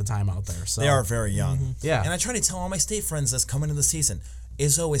lost half the time out there. So they are very young. Yeah. And I try to tell all my State friends that's coming into the season,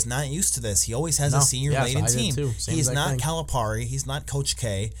 Izzo is not used to this. He always has a senior laden team. He's not Calipari. He's not Coach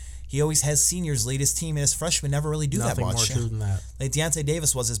K. He always has seniors lead his team, and his freshmen never really do that much. Nothing more true than that. Like Deontay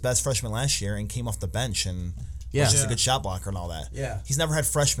Davis was his best freshman last year and came off the bench and was just a good shot blocker and all that. Yeah. He's never had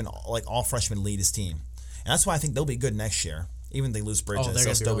freshmen, like all freshmen, lead his team. And that's why I think they'll be good next year. Even if they lose Bridges,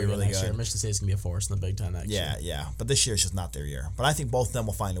 they'll still be really next good. year. Michigan State's going to be a force in the Big Ten next year. Yeah. But this year is just not their year. But I think both of them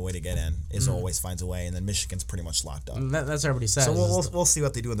will find a way to get in. Izzo always finds a way, and then Michigan's pretty much locked up. And that's what everybody says. So we'll see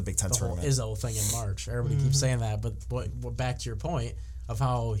what they do in the Big Ten tournament. The whole Izzo thing in March. Everybody keeps saying that, but back to your point of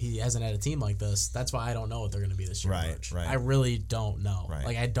how he hasn't had a team like this, that's why I don't know what they're going to be this year. Right, in March. right. I really don't know. Right.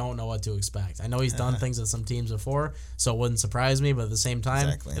 Like, I don't know what to expect. I know he's done things with some teams before, so it wouldn't surprise me, but at the same time,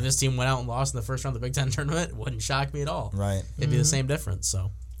 if this team went out and lost in the first round of the Big Ten tournament, it wouldn't shock me at all. Right. It'd be the same difference,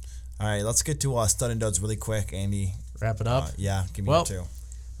 so. All right, let's get to stud and duds really quick, Andy. Wrap it up. Give me your two.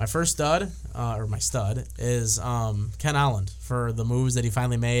 My first stud, is Ken Holland for the moves that he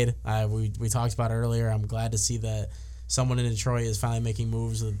finally made. We talked about it earlier. I'm glad to see that someone in Detroit is finally making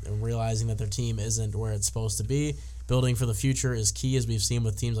moves and realizing that their team isn't where it's supposed to be. Building for the future is key, as we've seen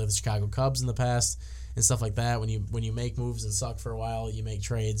with teams like the Chicago Cubs in the past and stuff like that. When you make moves and suck for a while, you make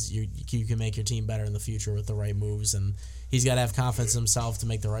trades, you can make your team better in the future with the right moves. And he's got to have confidence in himself to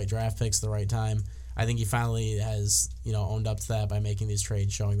make the right draft picks at the right time. I think he finally has owned up to that by making these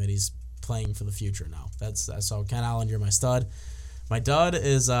trades, showing that he's playing for the future now. That's so Ken Holland, you're my stud. My dud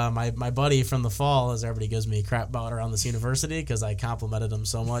is my buddy from the fall, as everybody gives me crap about around this university because I complimented him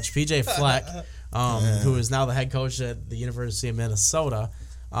so much. PJ Fleck, who is now the head coach at the University of Minnesota.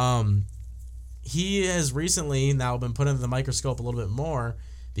 He has recently now been put under the microscope a little bit more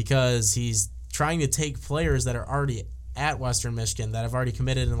because he's trying to take players that are already at Western Michigan that have already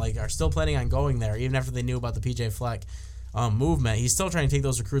committed and are still planning on going there, even after they knew about the PJ Fleck movement. He's still trying to take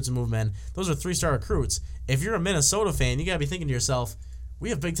those recruits and move them in. Those are 3-star recruits. If you're a Minnesota fan, you got to be thinking to yourself, we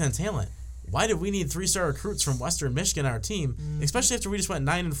have Big Ten talent. Why did we need 3-star recruits from Western Michigan on our team, especially after we just went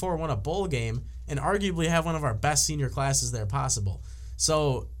 9-4, won a bowl game, and arguably have one of our best senior classes there possible?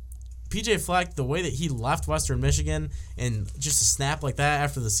 So PJ Fleck, the way that he left Western Michigan and just a snap like that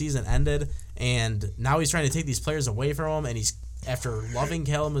after the season ended, and now he's trying to take these players away from him, and he's, after loving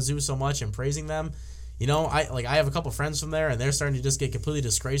Kalamazoo so much and praising them, I have a couple friends from there, and they're starting to just get completely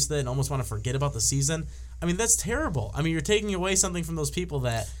disgraced with it and almost want to forget about the season. I mean, that's terrible. I mean, you're taking away something from those people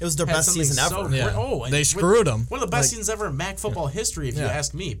that it was their best season ever. They screwed them. One of the best seasons ever in MAC football history, if you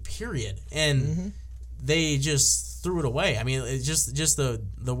ask me. Period. And they just threw it away. I mean, it's just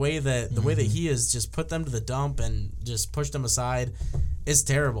the way that he has just put them to the dump and just pushed them aside. It's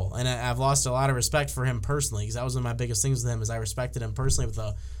terrible, and I've lost a lot of respect for him personally because that was one of my biggest things with him. Is I respected him personally with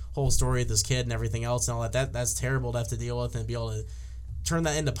the whole story with this kid and everything else and all that. That's terrible to have to deal with and be able to turn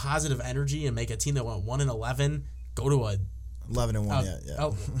that into positive energy and make a team that went 1-11 go to a 11-1. Yeah.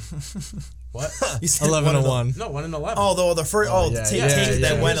 Oh, what? You said 11-1. No, 1-11. Oh, the first.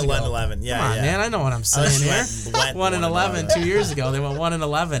 That went 11-11. Yeah, Come on, man. I know what I'm saying here. 1-11 2 years ago. They went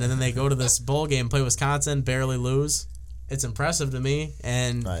 1-11, and then they go to this bowl game, play Wisconsin, barely lose. It's impressive to me,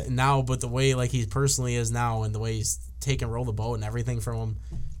 and now, but the way he personally is now, and the way he's taken roll the boat and everything from him,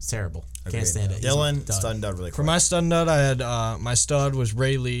 it's terrible. Agreed. Can't stand it. Dylan, stud and dud really quick. For my stud and dud, I had my stud was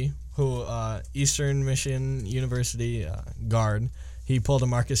Ray Lee, who Eastern Michigan University guard. He pulled a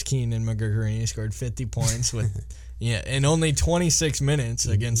Marcus Keene in McGregor, and he scored 50 points with in only 26 minutes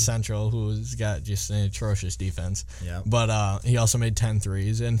against Central, who's got just an atrocious defense. Yeah. But he also made 10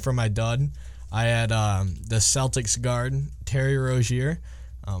 threes. And for my dud, I had the Celtics guard, Terry Rozier.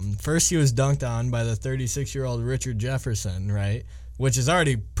 First, he was dunked on by the 36-year-old Richard Jefferson, right? Which is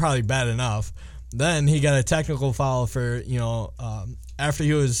already probably bad enough. Then he got a technical foul for, after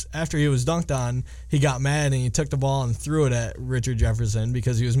he was dunked on, he got mad and he took the ball and threw it at Richard Jefferson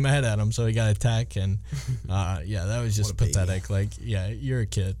because he was mad at him, so he got a tech, and that was just pathetic. You're a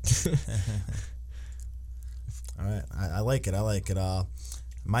kid. All right, I like it.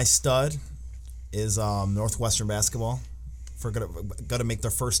 My stud is Northwestern basketball. Going to make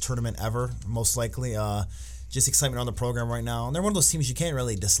their first tournament ever, most likely. Just excitement on the program right now. And they're one of those teams you can't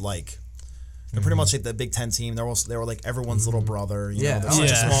really dislike. They're pretty much like the Big Ten team. They were like everyone's little brother. You Yeah. know, they're such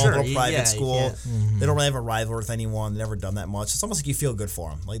a Yeah. small Sure. little private Yeah, you school. can't- They don't really have a rival with anyone. They've never done that much. It's almost like you feel good for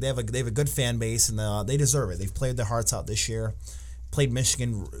them. Like they have a good fan base, and they deserve it. They've played their hearts out this year. Played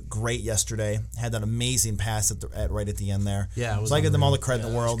Michigan great yesterday. Had that amazing pass right at the end there. Yeah, it was so I give them all the unreal. credit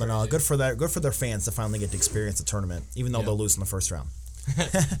in the world, and good for their fans to finally get to experience the tournament, even though they'll lose in the first round.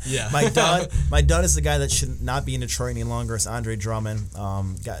 Yeah. My dud is the guy that should not be in Detroit any longer. It's Andre Drummond.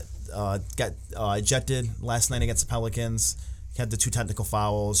 Got ejected last night against the Pelicans. He had the 2 technical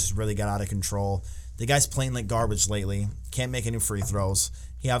fouls. Just really got out of control. The guy's playing like garbage lately. Can't make any free throws.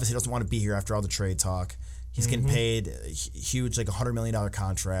 He obviously doesn't want to be here after all the trade talk. He's getting paid huge, like $100 million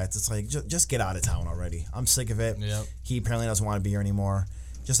contract. It's like just get out of town already. I'm sick of it. Yep. He apparently doesn't want to be here anymore.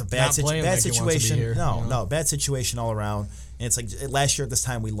 Just a bad, Not playing bad like he wants to be situation. here, No, bad situation all around. And it's like last year at this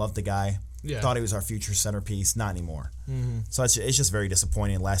time we loved the guy. Yeah. Thought he was our future centerpiece. Not anymore. So it's just very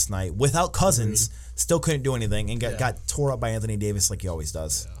disappointing. Last night without Cousins, still couldn't do anything and got tore up by Anthony Davis like he always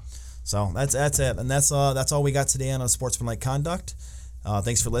does. Yeah. So that's it, and that's all we got today on Sportsmanlike Conduct.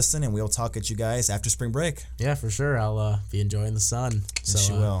 Thanks for listening, and we'll talk at you guys after spring break. Yeah, for sure. I'll be enjoying the sun. Yes,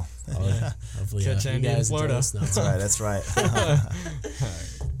 you will. Hopefully, Catch you Andy in guys Florida. enjoy the snow. That's right.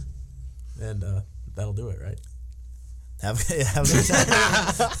 And that'll do it, right? Have a good time.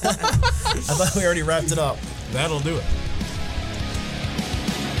 I thought we already wrapped it up. That'll do it.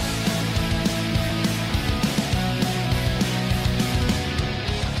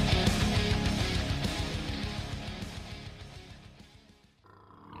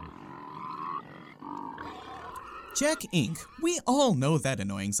 Check ink. We all know that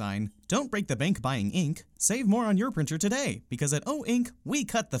annoying sign. Don't break the bank buying ink. Save more on your printer today, because at O Ink, we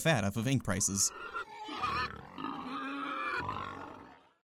cut the fat off of ink prices.